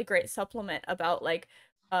a really great supplement about like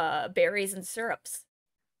berries and syrups.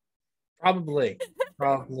 probably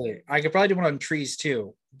probably. I could probably do one on trees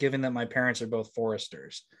too, given that my parents are both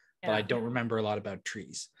foresters, but I Yeah. don't remember a lot about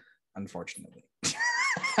trees, unfortunately.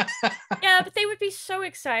 Yeah, but they would be so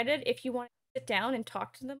excited if you wanted to sit down and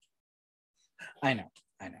talk to them. I know,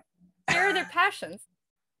 I know. Share their passions.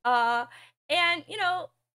 Uh and you know,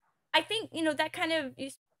 I think, you know, that kind of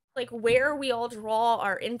is like where we all draw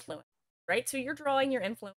our influence, right? So you're drawing your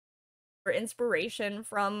influence or inspiration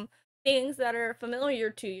from things that are familiar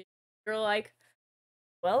to you. You're like,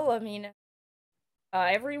 well, I mean,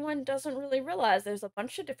 everyone doesn't really realize there's a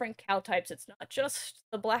bunch of different cow types. It's not just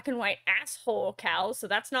the black and white asshole cows, so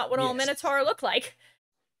that's not what all Yes. Minotaur look like.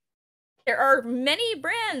 There are many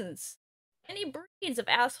brands, many breeds of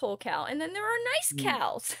asshole cow, and then there are nice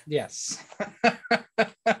cows. Yes.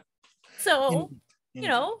 So, In, you indeed.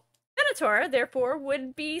 know, Minotaur therefore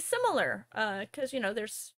would be similar, because you know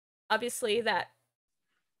there's obviously that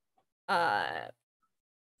uh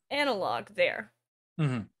analog there,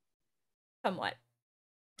 Mhm. somewhat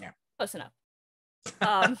Yeah. close enough.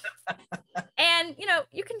 Um, and you know,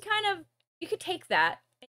 you can kind of you could take that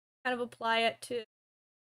and kind of apply it to,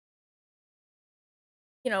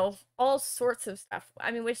 you know, all sorts of stuff.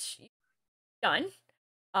 I mean, which you've done.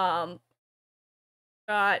 Um,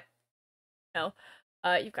 got you know,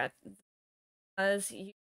 you've got as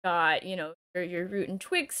you've got, you know, your root and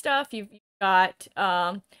twig stuff. You've got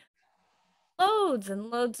loads and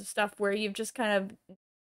loads of stuff where you've just kind of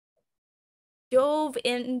dove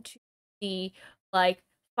into the like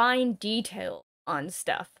fine detail on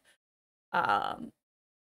stuff. Um,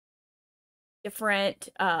 Different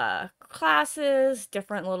classes,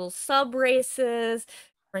 different little sub races,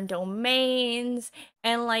 different domains,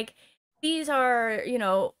 and like these are, you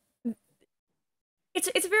know,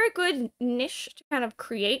 it's a very good niche to kind of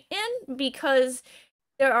create in because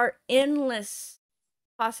there are endless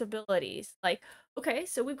possibilities. Like, okay,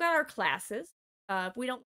 so we've got our classes. We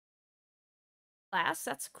don't class,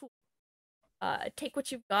 that's cool. Take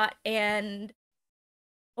what you've got and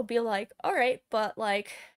I'll be like, all right, but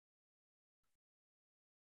like,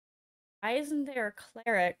 why isn't there a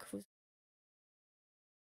cleric who's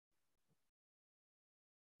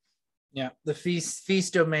Yeah, the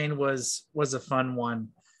feast domain was a fun one.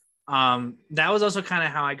 That was also kind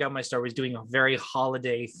of how I got my start, was doing a very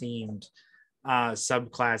holiday themed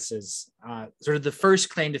subclasses. Sort of the first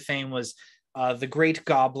claim to fame was the Great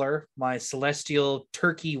Gobbler, my celestial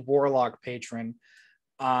turkey warlock patron,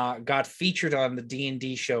 got featured on the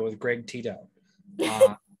D&D show with Greg Tito.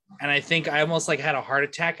 And I think I almost like had a heart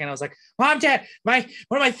attack, and I was like, "Mom, Dad, my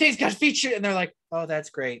one of my things got featured," and they're like, "Oh, that's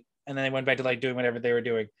great." And then they went back to like doing whatever they were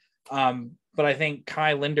doing. But I think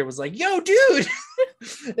Kai Linder was like, "Yo, dude,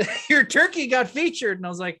 your turkey got featured," and I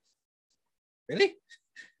was like, "Really?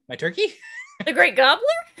 My turkey?" the Great Gobbler?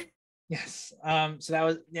 Yes. So that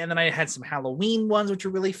was, and then I had some Halloween ones, which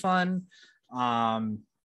were really fun. The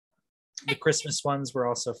Christmas ones were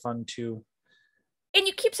also fun too. And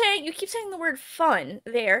you keep saying the word fun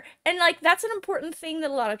there, and like that's an important thing that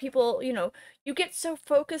a lot of people, you know, you get so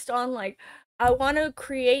focused on like I want to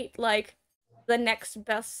create like the next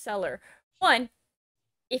bestseller. One,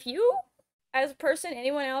 if you as a person,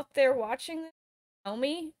 anyone out there watching this, tell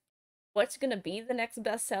me what's gonna be the next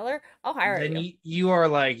bestseller, I'll hire Then you. you are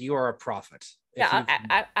like, you are a prophet if Yeah,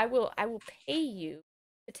 you I will pay you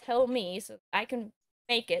to tell me so I can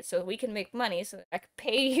make it so we can make money so that I can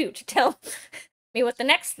pay you to tell me what the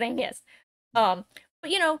next thing is. Um,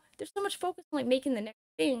 but you know, there's so much focus on like making the next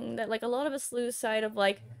thing that like a lot of us lose sight of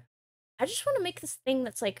like I just want to make this thing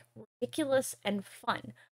that's like ridiculous and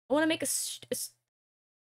fun. I want to make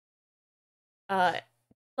uh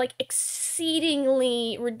like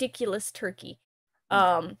exceedingly ridiculous turkey.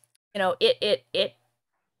 You know, it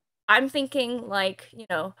I'm thinking like, you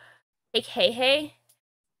know, take Hey Hey,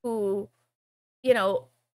 who, you know,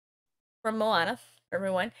 from Moana. for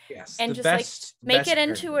everyone, Yes, and the just like make best it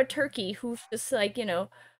into character. a turkey who's just like,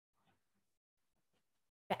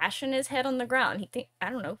 bashing his head on the ground. He think I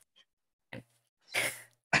don't know.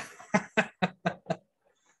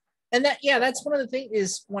 And that, yeah, that's one of the things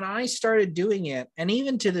is when I started doing it, and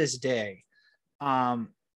even to this day,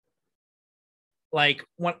 um, like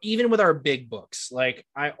when even with our big books, like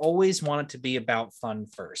I always want it to be about fun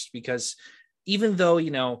first, because even though, we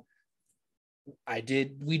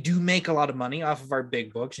do make a lot of money off of our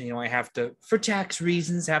big books, and I have to, for tax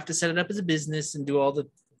reasons, have to set it up as a business and do all the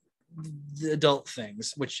adult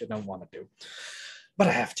things, which I don't want to do, but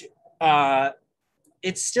I have to.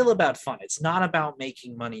 It's still about fun. It's not about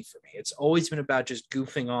making money for me. It's always been about just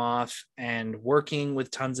goofing off and working with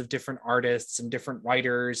tons of different artists and different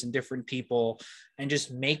writers and different people, and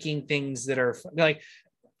just making things that are like,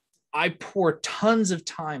 I pour tons of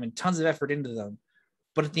time and tons of effort into them.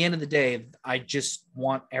 But at the end of the day, I just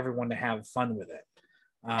want everyone to have fun with it.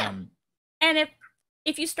 Yeah. And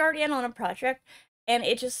if you start in on a project and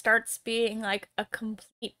it just starts being like a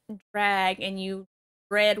complete drag and you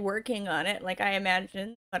dread working on it, like I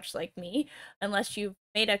imagine, much like me, unless you've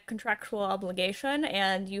made a contractual obligation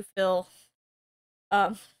and you feel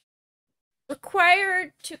um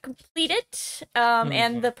required to complete it,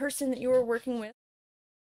 and the person that you were working with,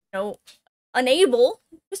 unable,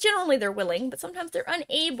 because generally they're willing, but sometimes they're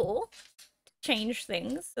unable to change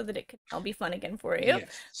things so that it can all be fun again for you.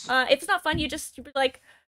 Yes. If it's not fun, you'd be like,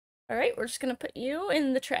 all right, we're just gonna put you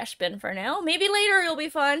in the trash bin for now. Maybe later it'll be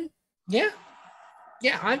fun. Yeah.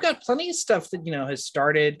 Yeah, I've got plenty of stuff that has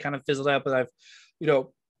started, kind of fizzled out, but I've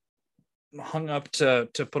hung up to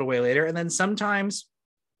put away later. And then sometimes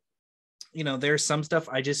there's some stuff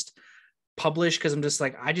I just publish because I'm just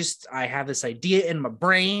like, I have this idea in my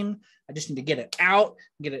brain. I just need to get it out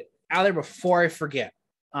there before I forget.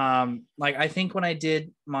 Like I think when I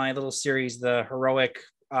did my little series, the heroic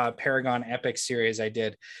Paragon Epic series I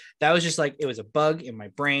did, that was just like, it was a bug in my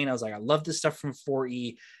brain. I was like, I love this stuff from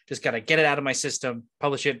 4E, just got to get it out of my system,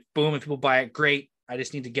 publish it, boom, if people buy it, great. I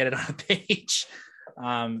just need to get it on a page.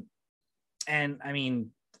 And I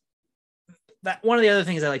mean, that one of the other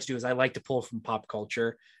things I like to do is I like to pull from pop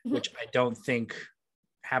culture, which I don't think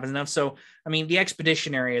happens enough. So, I mean, The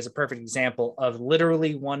Expeditionary is a perfect example of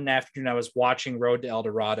literally one afternoon I was watching Road to El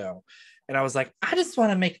Dorado, and I was like, I just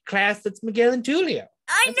want to make a class that's Miguel and Tulio.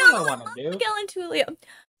 That's all I want to do. Miguel and Tulio.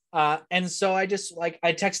 And so I just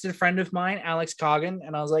I texted a friend of mine, Alex Coggin,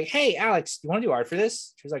 and I was like, hey, Alex, you want to do art for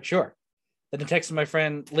this? She was like, sure. Then I texted my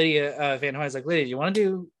friend Lydia Van Hoy. I was like, Lydia, do you want to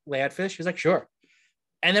do layout for this? She was like, sure.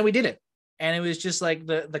 And then we did it. And it was just like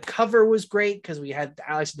the cover was great because we had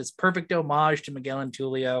Alex this perfect homage to Miguel and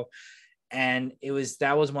Tulio. And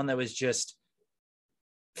that was one that was just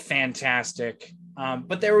fantastic.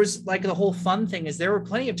 But there was like the whole fun thing is there were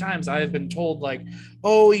plenty of times I have been told like,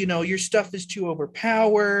 oh, your stuff is too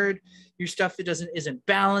overpowered. Your stuff isn't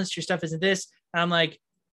balanced. Your stuff isn't this. And I'm like,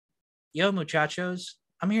 yo, muchachos,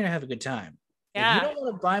 I'm here to have a good time. Yeah. If you don't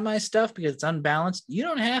want to buy my stuff because it's unbalanced, you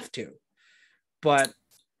don't have to. But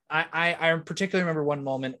I particularly remember one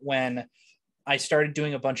moment when I started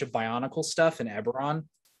doing a bunch of Bionicle stuff in Eberron.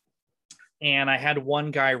 And I had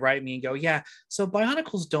one guy write me and go, yeah, so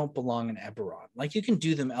Bionicles don't belong in Eberron. Like you can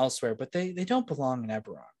do them elsewhere, but they don't belong in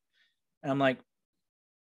Eberron. And I'm like,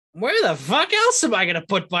 where the fuck else am I going to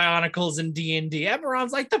put Bionicles in D&D?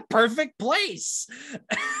 Eberron's like the perfect place.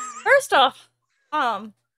 First off,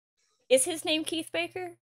 is his name Keith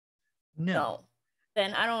Baker? No.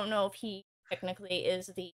 Then I don't know if he technically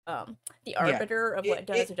is the arbiter of what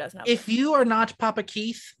does or does not. If you are not Papa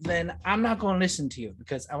Keith, then I'm not going to listen to you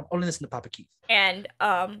because I only listen to Papa Keith. And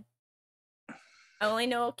I only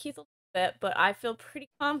know Keith a little bit, but I feel pretty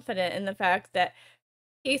confident in the fact that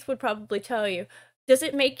Keith would probably tell you, does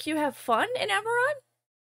it make you have fun in Eberron?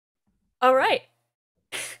 All right.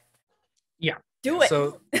 Yeah. Do it.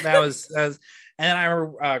 So that was and then I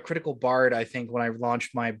remember Critical Bard, I think when I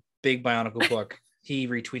launched my big Bionicle book, he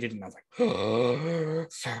retweeted and I was like, oh,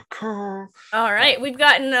 so cool. All right. We've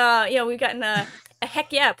gotten a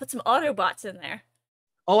heck yeah, put some Autobots in there.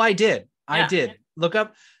 Oh, I did. I did. Look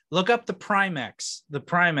up the Primex. The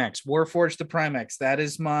Primex. Warforged the Primex. That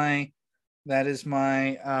is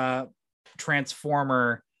my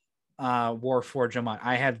Transformer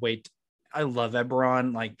Warforged. I love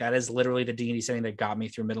Eberron. Like that is literally the D&D setting that got me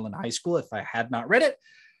through middle and high school. If I had not read it,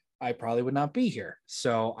 I probably would not be here.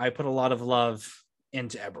 So I put a lot of love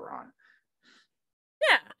into Eberron.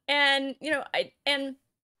 Yeah, and and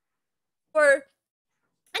something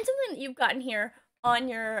that you've gotten here on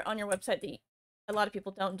your website that a lot of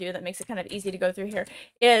people don't do that makes it kind of easy to go through here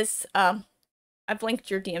is I've linked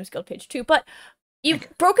your DM's Guild page too, but you've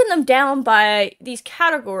Like, broken them down by these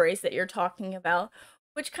categories that you're talking about,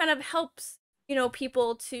 which kind of helps,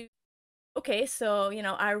 people to, okay, so,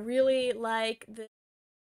 I really like the,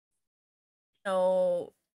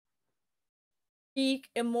 know, Greek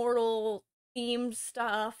immortal themed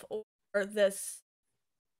stuff, or this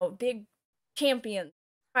big champions,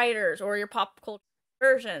 fighters, or your pop culture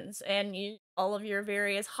versions, and all of your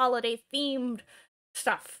various holiday themed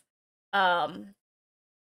stuff. Actually,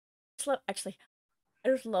 I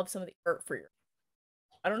just love some of the art for your.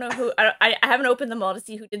 I don't know who. I haven't opened them all to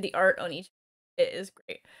see who did the art on each. It is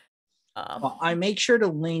great. well, I make sure to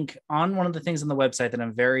link on one of the things on the website that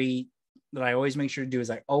I always make sure to do is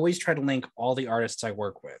I always try to link all the artists I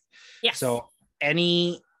work with. Yes. So I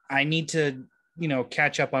need to,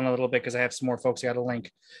 catch up on a little bit because I have some more folks I got to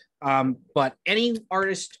link. But any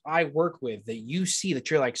artist I work with that you see that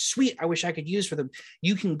you're like, sweet, I wish I could use for them,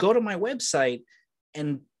 you can go to my website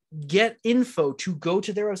and get info to go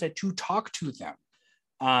to their website to talk to them.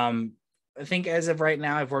 I think as of right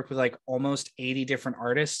now, I've worked with like almost 80 different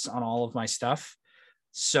artists on all of my stuff.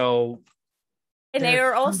 So, and they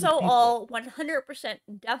are also all 100%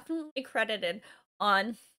 definitely credited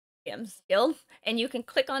on DM's Guild, and you can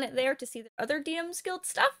click on it there to see the other DM's Guild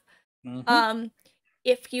stuff. Mm-hmm.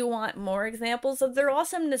 If you want more examples of their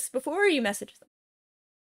awesomeness before you message them.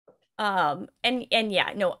 And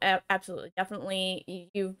yeah, no, absolutely, definitely,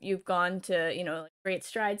 you've gone to great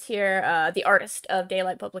strides here. The artist of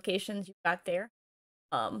Daylight Publications you've got there,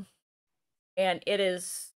 and it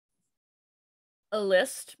is a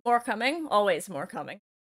list, more coming, always more coming.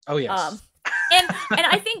 Oh yes. And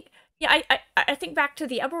I think I think back to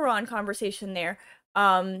the Eberron conversation there.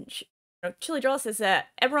 Chili Drill says that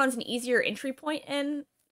Eberron's an easier entry point in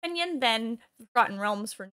opinion than Forgotten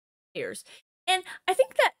Realms for players, and I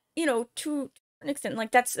think that to an extent,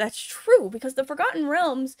 like that's true, because the Forgotten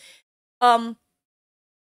Realms, less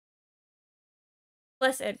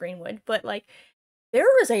Ed Greenwood, but like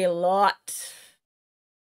there is a lot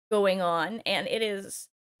going on, and it is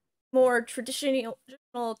more traditional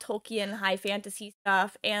Tolkien high fantasy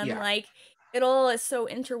stuff, and like it all is so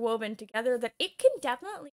interwoven together that it can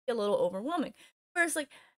definitely be a little overwhelming. Whereas like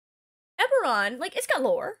Eberron, like it's got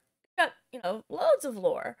lore, it's got loads of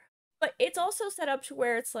lore, but it's also set up to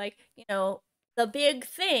where it's like the big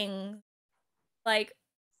thing, like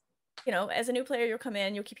as a new player you'll come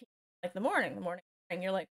in, you'll keep like the morning, and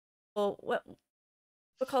you're like, well, what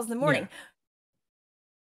caused the morning?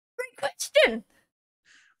 Great question.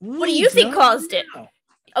 What do you think caused it?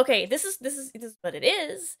 Okay, this is what it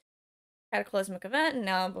is. Cataclysmic event, and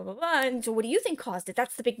now blah blah blah. And so, what do you think caused it?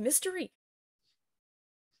 That's the big mystery.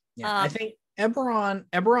 Yeah, I think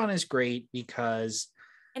Eberron is great because,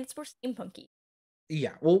 and it's more steampunky.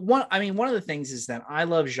 Yeah, well, one of the things is that I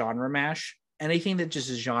love genre mash. Anything that just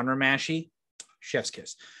is genre mashy, chef's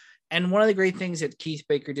kiss. And one of the great things that Keith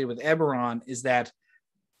Baker did with Eberron is that,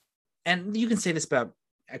 and you can say this about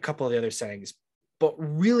a couple of the other settings, but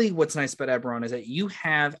really what's nice about Eberron is that you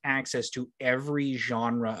have access to every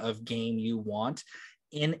genre of game you want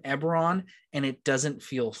in Eberron, and it doesn't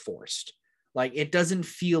feel forced. Like, it doesn't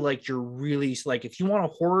feel like you're really, like, if you want a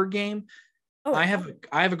horror game, I have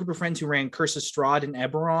a group of friends who ran Curse of Strahd in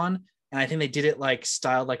Eberron, and I think they did it like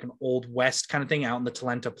styled like an Old West kind of thing out in the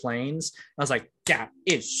Talenta Plains. I was like, that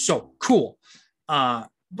is so cool.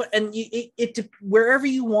 Wherever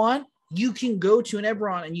you want, you can go to an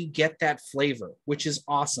Eberron and you get that flavor, which is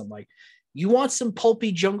awesome. Like, you want some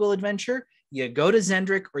pulpy jungle adventure, you go to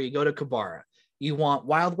Zendrik or you go to Kabara. You want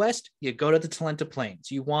Wild West, you go to the Talenta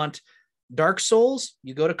Plains. You want Dark Souls,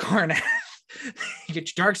 you go to Karnath. You get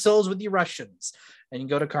your Dark Souls with your Russians, and you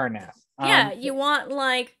go to Karnath. Yeah, you want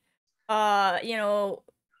like,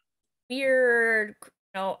 weird,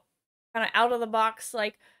 kind of out of the box,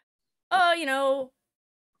 like,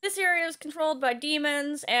 this area is controlled by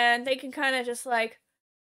demons, and they can kind of just like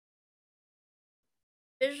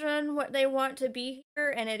vision what they want to be here,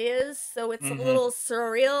 and it is, so it's a little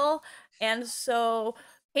surreal, and so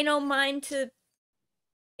pay no mind to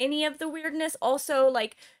any of the weirdness. Also,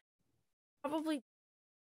 like, probably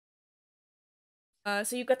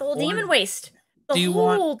so you've got the whole demon waste.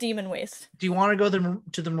 Demon waste. Do you want to go to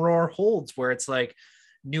the Maror Holds, where it's like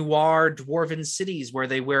noir dwarven cities where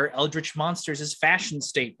they wear eldritch monsters as fashion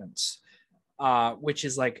statements, which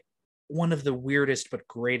is like one of the weirdest but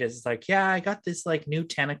greatest. Like, yeah, I got this like new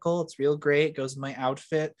tentacle, it's real great, it goes in my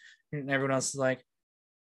outfit, and everyone else is like,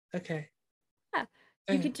 okay. Yeah,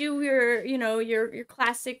 you could do your your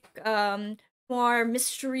classic noir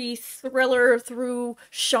mystery thriller through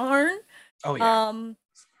Sharn. Oh yeah.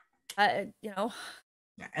 Yeah,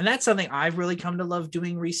 and that's something I've really come to love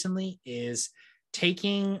doing recently, is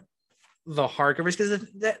taking the hardcovers, because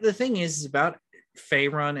the thing is about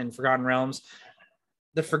Faerun and Forgotten Realms.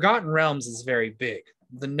 The Forgotten Realms is very big.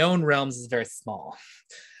 The Known Realms is very small.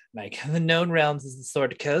 Like the Known Realms is the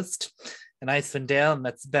Sword Coast and Icewind Dale, and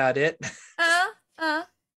that's about it. Uh, uh,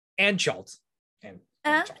 And Chult. And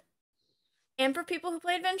uh. Chult. And for people who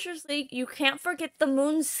play Adventures League, you can't forget the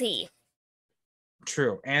Moonsea.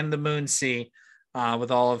 True. And the Moonsea,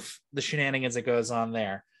 with all of the shenanigans that goes on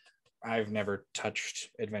there. I've never touched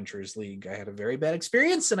Adventures League. I had a very bad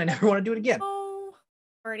experience, and I never want to do it again. Oh,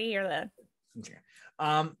 already hear that. Okay.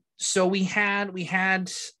 So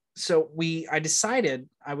I decided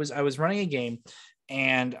I was running a game,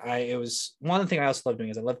 and it was one of the things I also love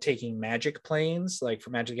doing is I love taking magic planes, like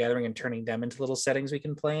for Magic the Gathering, and turning them into little settings we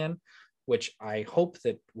can play in, which I hope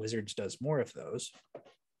that Wizards does more of those.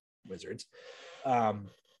 Wizards.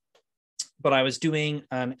 But I was doing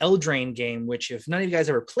an Eldraine game, which if none of you guys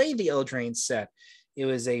ever played the Eldraine set, it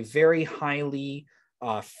was a very highly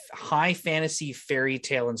high fantasy fairy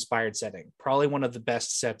tale inspired setting. Probably one of the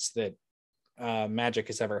best sets that Magic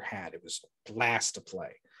has ever had. It was a blast to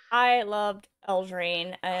play. I loved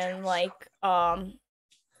Eldraine, and that,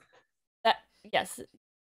 yes.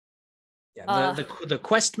 Yeah, the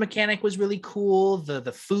quest mechanic was really cool.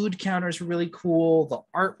 The food counters were really cool. The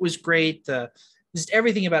art was great. Just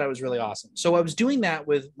everything about it was really awesome. So I was doing that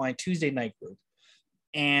with my Tuesday night group,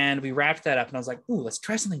 and we wrapped that up, and I was like, ooh, let's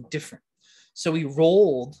try something different. So we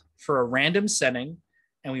rolled for a random setting,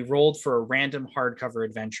 and we rolled for a random hardcover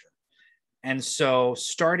adventure. And so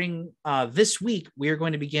starting this week, we are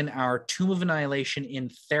going to begin our Tomb of Annihilation in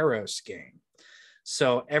Theros game.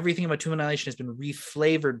 So everything about Tomb of Annihilation has been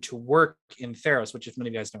reflavored to work in Theros, which if many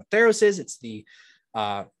of you guys know what Theros is, it's the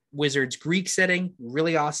Wizards Greek setting,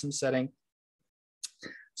 really awesome setting.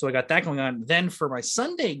 So I got that going on. Then for my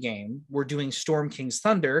Sunday game, we're doing Storm King's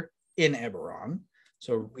Thunder in Eberron.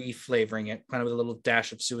 So reflavoring it, kind of with a little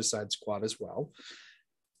dash of Suicide Squad as well.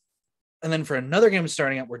 And then for another game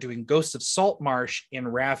starting up, we're doing Ghosts of Saltmarsh in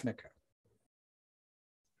Ravnica.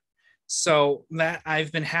 So that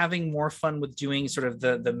I've been having more fun with doing sort of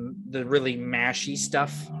the really mashy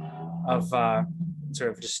stuff of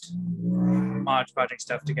sort of just Mod Project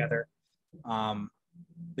stuff together. But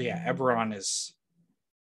yeah, Eberron is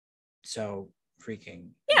so freaking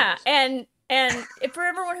amazing. And if for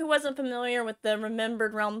everyone who wasn't familiar with the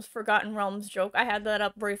Remembered Realms, Forgotten Realms joke, I had that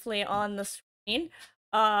up briefly on the screen.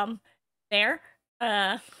 There.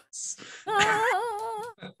 And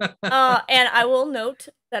I will note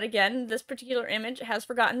that again, this particular image has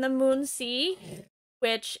forgotten the Moonsea,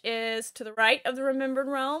 which is to the right of the Remembered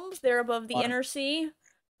Realms. They're above the Inner Sea.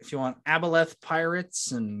 If you want Aboleth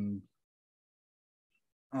pirates and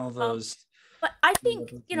all those. But I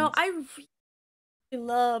think, I really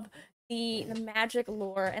love the magic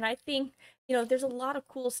lore, and I think, there's a lot of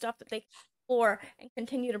cool stuff that they can explore and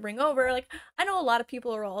continue to bring over. Like, I know a lot of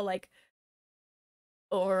people are all like,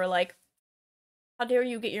 how dare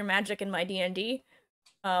you get your magic in my D&D?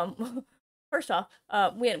 First off,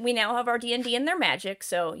 we now have our D&D in their magic,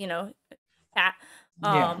 so that.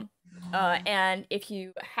 And if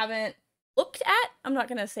you haven't looked at, I'm not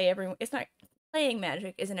gonna say everyone. It's not playing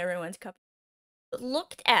Magic isn't everyone's cup, but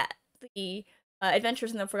looked at the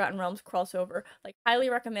Adventures in the Forgotten Realms crossover. Like, highly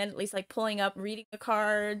recommend at least like pulling up, reading the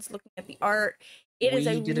cards, looking at the art. We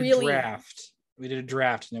did a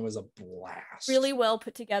draft, and it was a blast. Really well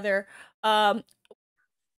put together. Alan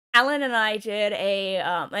and I did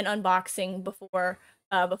an unboxing before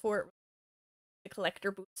the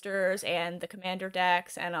collector boosters and the commander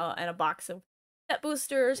decks, and a box of set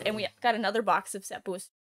boosters, and we got another box of set boosters.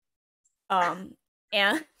 And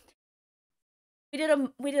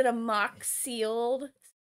we did a mock sealed.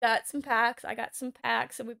 Got some packs. I got some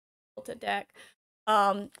packs, and we built a deck.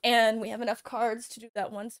 And we have enough cards to do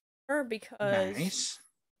that once more because nice.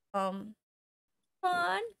 Fun.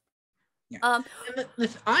 Yeah.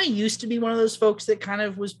 I used to be one of those folks that kind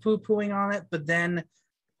of was poo-pooing on it, but then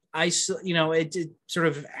it sort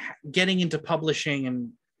of getting into publishing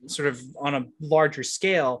and sort of on a larger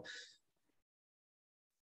scale,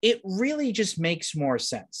 it really just makes more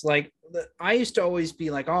sense. Like, I used to always be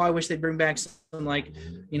like, oh, I wish they'd bring back some, like,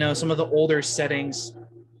 some of the older settings,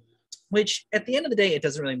 which at the end of the day, it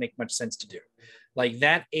doesn't really make much sense to do. Like,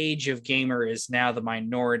 that age of gamer is now the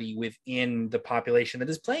minority within the population that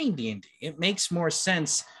is playing D&D. It makes more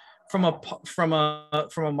sense from a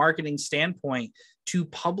marketing standpoint to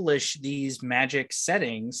publish these Magic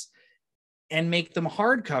settings and make them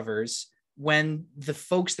hardcovers when the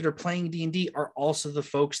folks that are playing D&D are also the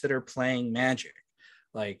folks that are playing Magic.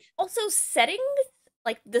 Like, also settings,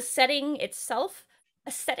 like the setting itself,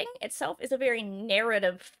 a setting itself is a very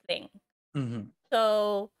narrative thing. Mm-hmm.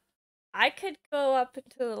 So I could go up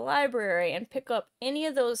into the library and pick up any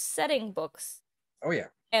of those setting books Oh yeah.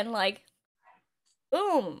 and like,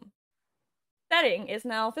 boom, setting is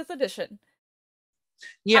now 5th edition.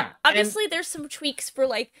 Yeah. And Obviously, there's some tweaks for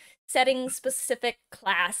like setting specific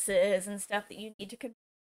classes and stuff that you need to,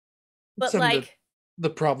 but some of like, the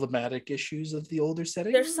problematic issues of the older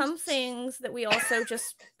settings. there's some things that we also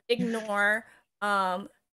just ignore.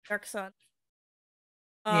 Dark Sun.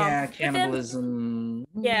 Yeah, But then, cannibalism.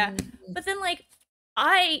 yeah, but then like,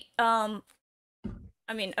 I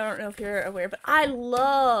I mean, I don't know if you're aware, but I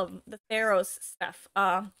love the Theros stuff.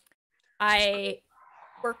 I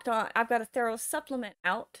worked on. I've got a Theros supplement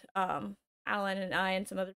out. Alan and I and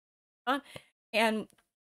some other on, and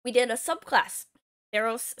we did a subclass,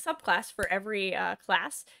 Theros subclass for every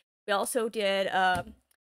class. We also did a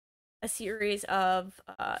series of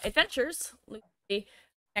adventures, loosely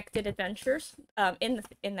connected adventures, in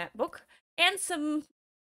that book, and some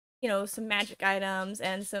some magic items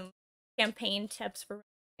and some campaign tips for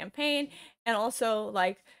campaign, and also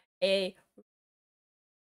like a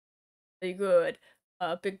really good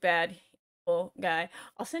big bad evil guy.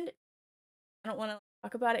 I'll send it. I don't want to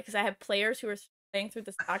talk about it because I have players who are playing through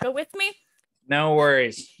the saga with me, No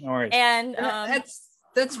worries. No worries. and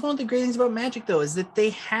That's one of the great things about Magic, though, is that they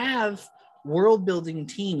have world building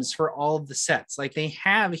teams for all of the sets. Like they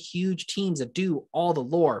have huge teams that do all the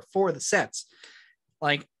lore for the sets.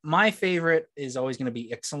 Like my favorite is always going to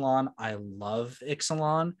be Ixalan. I love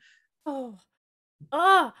Ixalan. oh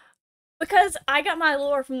oh because I got my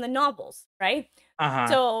lore from the novels, right? Uh-huh.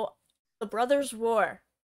 So the Brothers' War,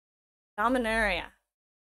 Dominaria.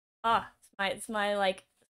 It's my like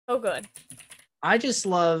so good. I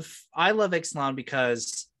love Ixalan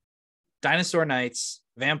because Dinosaur Knights,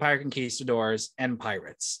 Vampire Conquistadors, and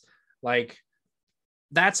Pirates. Like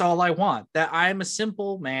that's all I want. That I'm a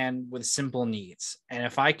simple man with simple needs. And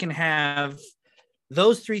if I can have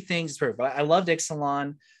those three things, but I loved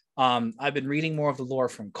Ixalan. I've been reading more of the lore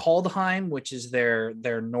from Kaldheim, which is their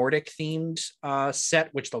Nordic themed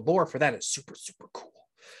set, which the lore for that is super, super cool.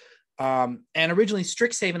 And originally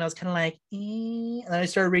Strixhaven, I was kind of like, and then I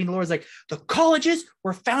started reading the lore. It's like the colleges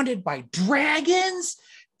were founded by dragons,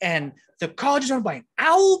 and the college is run by an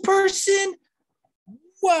owl person.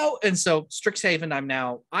 Whoa! And so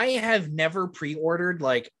Strixhaven, I have never pre-ordered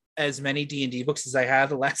like as many D&D books as I have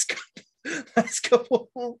the last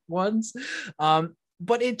couple ones.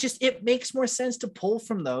 But it makes more sense to pull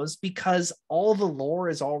from those because all the lore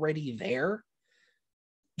is already there.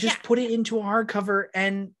 Just put it into a hardcover,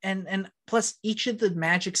 and plus each of the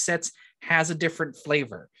Magic sets has a different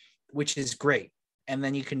flavor, which is great. And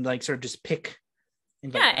then you can like sort of just pick.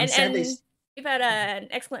 And we've had an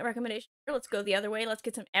excellent recommendation here. Let's go the other way. Let's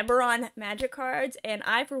get some Eberron Magic cards, and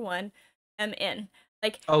I, for one, am in.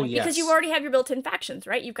 Like, because you already have your built-in factions,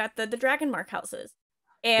 right? You've got the Dragon Mark houses,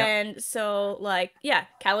 and so like, yeah,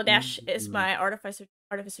 Kaladesh is my artificer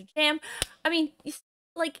jam. I mean,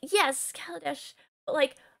 like, yes, Kaladesh, but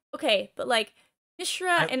like, okay, but like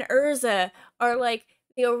Mishra and Urza are like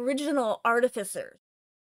the original artificers.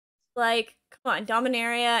 Like, come on,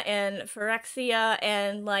 Dominaria and Phyrexia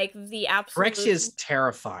and like the absolute. Phyrexia is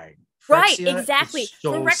terrifying. Right, exactly.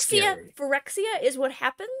 So Phyrexia is what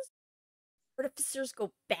happens. Artificers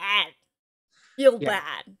go bad, real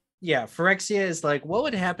bad. Yeah, Phyrexia is like, what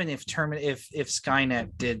would happen if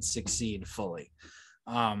Skynet did succeed fully?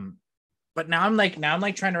 But now I'm like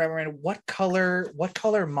trying to remember what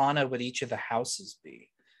color mana would each of the houses be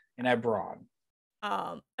in Eberron.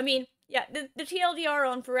 I mean, yeah, the TLDR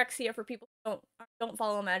on Phyrexia for people who don't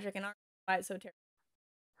follow Magic and aren't quite so terrible.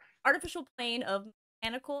 Artificial plane of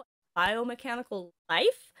mechanical biomechanical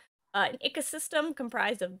life, an ecosystem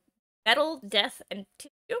comprised of metal, death, and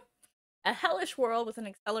tissue, a hellish world with an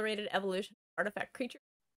accelerated evolution of artifact creatures.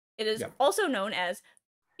 It is also known as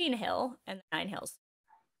Queen Hill and the Nine Hills.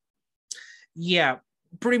 Yeah,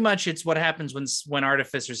 pretty much it's what happens when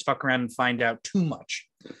artificers fuck around and find out too much.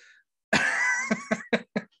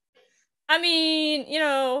 I mean,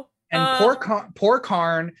 and poor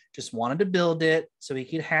Karn just wanted to build it so he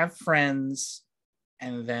could have friends,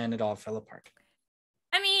 and then it all fell apart.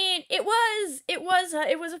 I mean, it was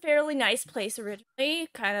a fairly nice place originally,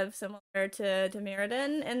 kind of similar to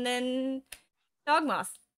Mirrodin, and then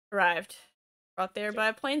Dogmoth arrived, brought there by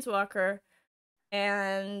a planeswalker,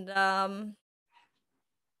 and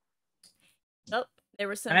there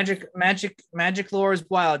was some magic lore is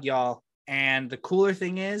wild, y'all. And the cooler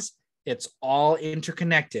thing is, it's all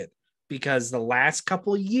interconnected because the last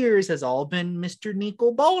couple of years has all been Mr.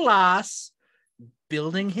 Nicol Bolas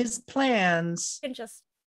building his plans. And just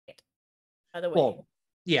by the way, well,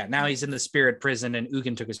 Yeah, now he's in the spirit prison, and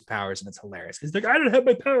Ugin took his powers, and it's hilarious. He's like, I don't have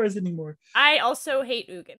my powers anymore. I also hate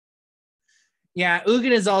Ugin. Yeah,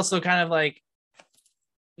 Ugin is also kind of like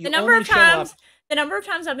The number of times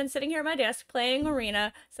I've been sitting here at my desk playing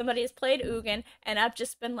Arena, somebody has played Ugin, and I've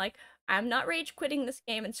just been like, I'm not rage quitting this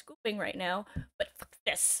game and scooping right now, but fuck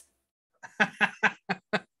this.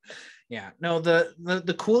 Yeah, no,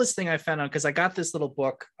 the coolest thing I found out, because I got this little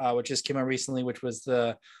book which just came out recently, which was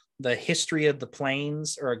the history of the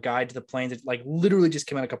planes, or a guide to the planes. It like literally just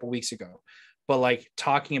came out a couple weeks ago, but like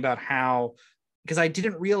talking about how, because I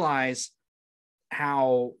didn't realize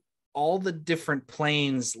how all the different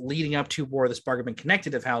planes leading up to War of the Spark have been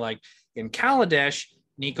connected, of how like in Kaladesh,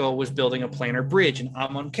 Nico was building a planar bridge, and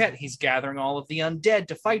Amonkhet, he's gathering all of the undead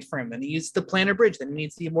to fight for him. Then he uses the planar bridge. Then he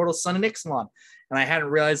needs the immortal sun and Ixalan. And I hadn't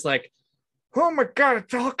realized, like, oh my god,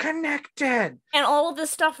 it's all connected. And all of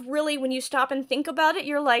this stuff, really, when you stop and think about it,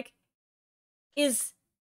 you're like, is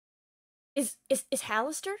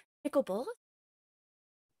Halaster Nicol Bolas?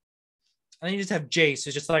 And then you just have Jace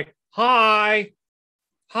who's just like, hi,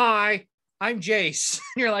 I'm Jace.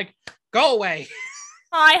 And you're like, go away.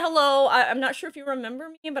 Hi, hello. I'm not sure if you remember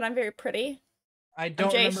me, but I'm very pretty. I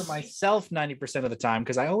don't remember myself 90% of the time,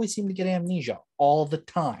 because I always seem to get amnesia all the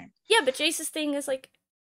time. Yeah, but Jace's thing is like,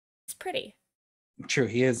 it's pretty. True,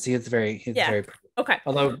 he is very pretty. Okay.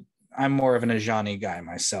 Although I'm more of an Ajani guy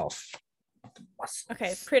myself.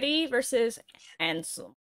 Okay, pretty versus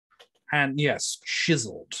handsome. And yes,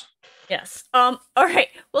 chiseled. Yes. All right.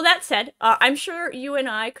 Well, that said, I'm sure you and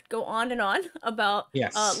I could go on and on about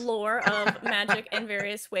lore of Magic and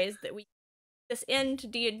various ways that we this into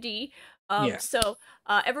D&D. So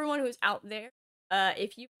everyone who's out there,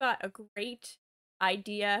 if you've got a great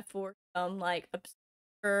idea for some like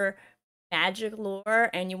obscure Magic lore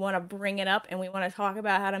and you want to bring it up and we want to talk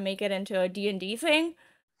about how to make it into a D&D thing,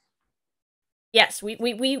 yes, we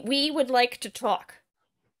would like to talk.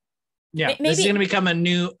 Yeah, this is going to become a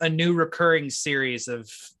new recurring series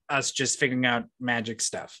of us just figuring out Magic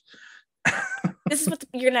stuff. This is what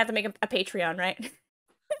you're going to have to make a Patreon, right?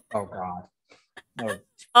 Oh god. But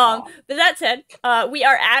that said, we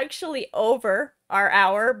are actually over our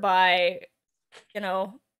hour by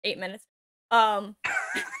 8 minutes. But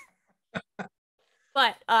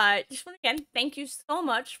just want to again thank you so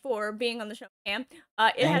much for being on the show, Cam.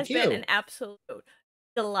 It has been an absolute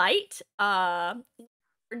delight.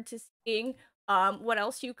 To seeing what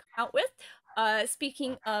else you come out with.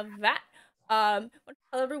 Speaking of that, I want to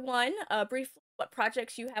tell everyone briefly what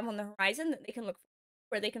projects you have on the horizon that they can look for,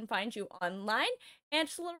 where they can find you online, and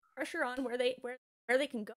just a little pressure on where they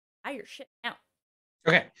can go buy your shit now.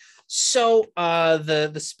 Okay, so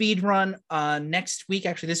the speed run next week,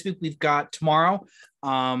 actually this week we've got tomorrow.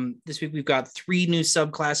 This week we've got 3 new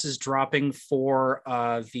subclasses dropping for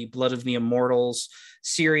the Blood of the Immortals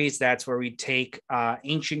series. That's where we take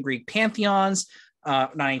ancient Greek pantheons,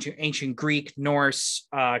 not ancient Greek, Norse,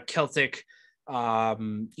 Celtic,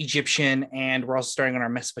 Egyptian, and we're also starting on our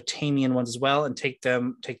Mesopotamian ones as well, and take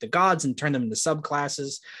the gods and turn them into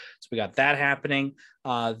subclasses. So we got that happening.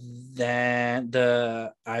 Then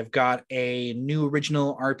I've got a new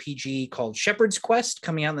original RPG called Shepherd's Quest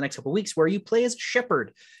coming out in the next couple of weeks, where you play as a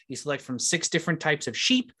shepherd. You select from 6 different types of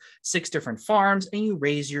sheep, 6 different farms, and you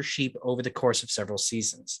raise your sheep over the course of several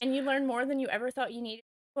seasons. And you learn more than you ever thought you needed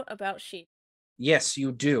about sheep. Yes,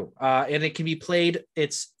 you do. And it can be played,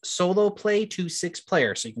 it's solo play to 6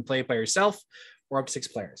 players. So you can play it by yourself or up to 6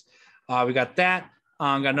 players. We got that.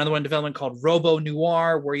 Got another one in development called Robo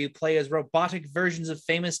Noir, where you play as robotic versions of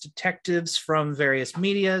famous detectives from various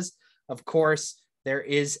medias. Of course, there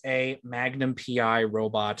is a Magnum PI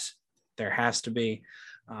robot. There has to be.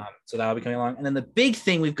 So that'll be coming along. And then the big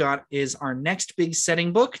thing we've got is our next big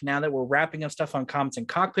setting book, now that we're wrapping up stuff on Comets and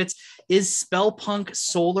Cockpits, is Spellpunk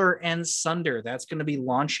Solar and Sunder. That's going to be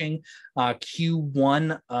launching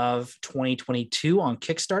Q1 of 2022 on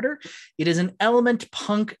Kickstarter. It is an element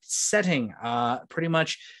punk setting, pretty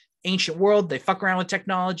much ancient world. They fuck around with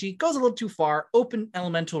technology, goes a little too far, open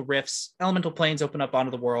elemental rifts, elemental planes open up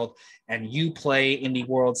onto the world, and you play in the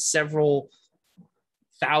world several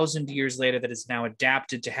 1,000 years later that is now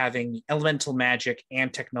adapted to having elemental magic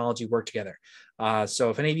and technology work together.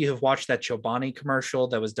 So if any of you have watched that Chobani commercial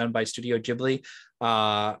that was done by Studio Ghibli,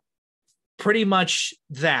 pretty much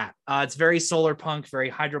that. It's very solar punk,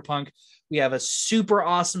 very hydropunk. We have a super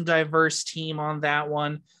awesome, diverse team on that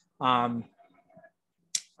one. I'm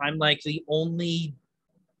like the only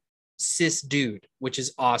cis dude, which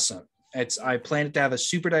is awesome. I planned to have a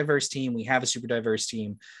super diverse team. We have a super diverse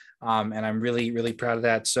team. And I'm really, really proud of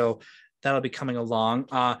that. So that'll be coming along.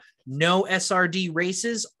 No SRD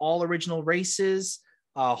races, all original races,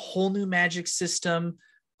 a whole new magic system,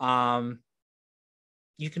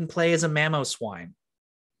 You can play as a Mamoswine.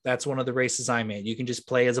 That's one of the races I made. You can just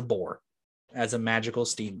play as a boar, as a magical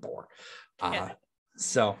steam boar.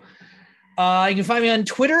 So you can find me on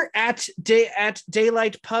Twitter at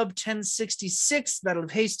Daylight Pub 1066. That'll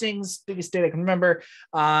have Hastings, biggest date I can remember.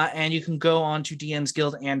 And you can go on to DM's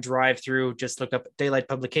Guild and drive through. Just look up Daylight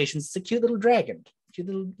Publications. It's a cute little dragon.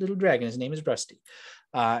 Little dragon. His name is Rusty.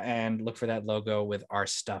 And look for that logo with our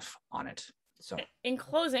stuff on it. So in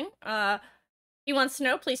closing, he wants to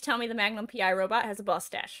know, please tell me the Magnum PI robot has a boss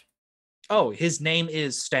stash. Oh, his name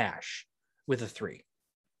is Stash with a 3.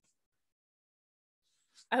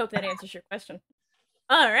 I hope that answers your question.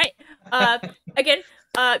 All right. Again,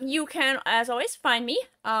 you can, as always, find me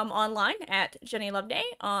online at Jenny Loveday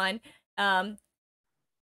on, all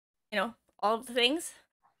of the things,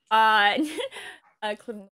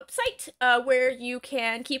 including the website, where you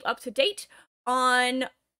can keep up to date on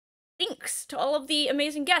links to all of the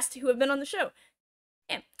amazing guests who have been on the show.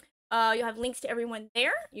 And you'll have links to everyone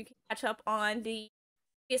there. You can catch up on the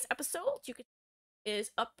previous episodes.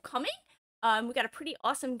 Is upcoming. We got a pretty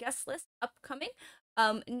awesome guest list upcoming.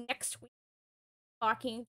 Next week,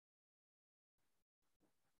 talking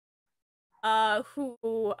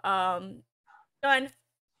who done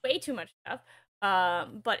way too much stuff,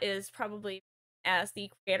 but is probably as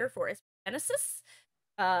the creator for Genesis,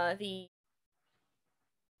 the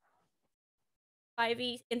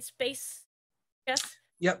 5e in space. Yes.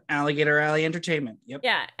 Yep, Alligator Alley Entertainment. Yep.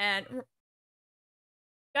 Yeah, and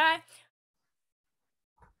guy.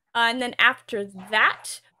 And then after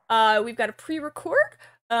that, we've got a pre-record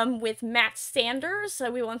with Matt Sanders.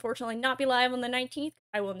 We will unfortunately not be live on the 19th.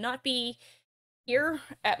 I will not be here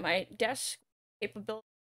at my desk capability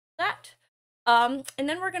of that. And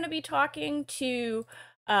then we're going to be talking to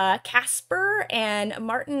Casper and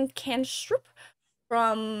Martin Kanstrup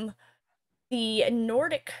from the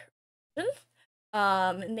Nordic region.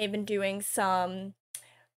 And they've been doing some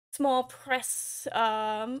small press,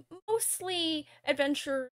 mostly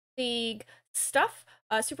Adventure League stuff.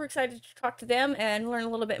 Super excited to talk to them and learn a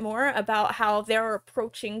little bit more about how they're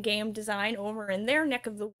approaching game design over in their neck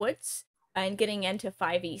of the woods and getting into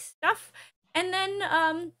 5e stuff. And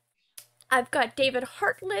then I've got David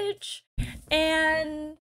Hartledge,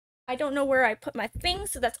 and I don't know where I put my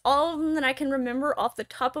things, so that's all of them that I can remember off the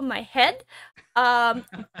top of my head.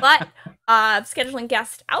 But scheduling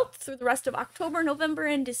guests out through the rest of October, November,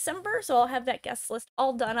 and December, so I'll have that guest list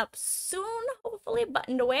all done up soon, hopefully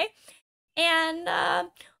buttoned away. And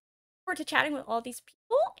forward to chatting with all these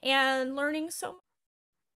people and learning so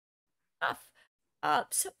much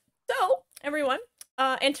stuff. So everyone,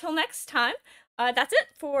 until next time, that's it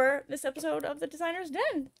for this episode of The Designer's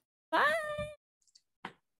Den. Bye!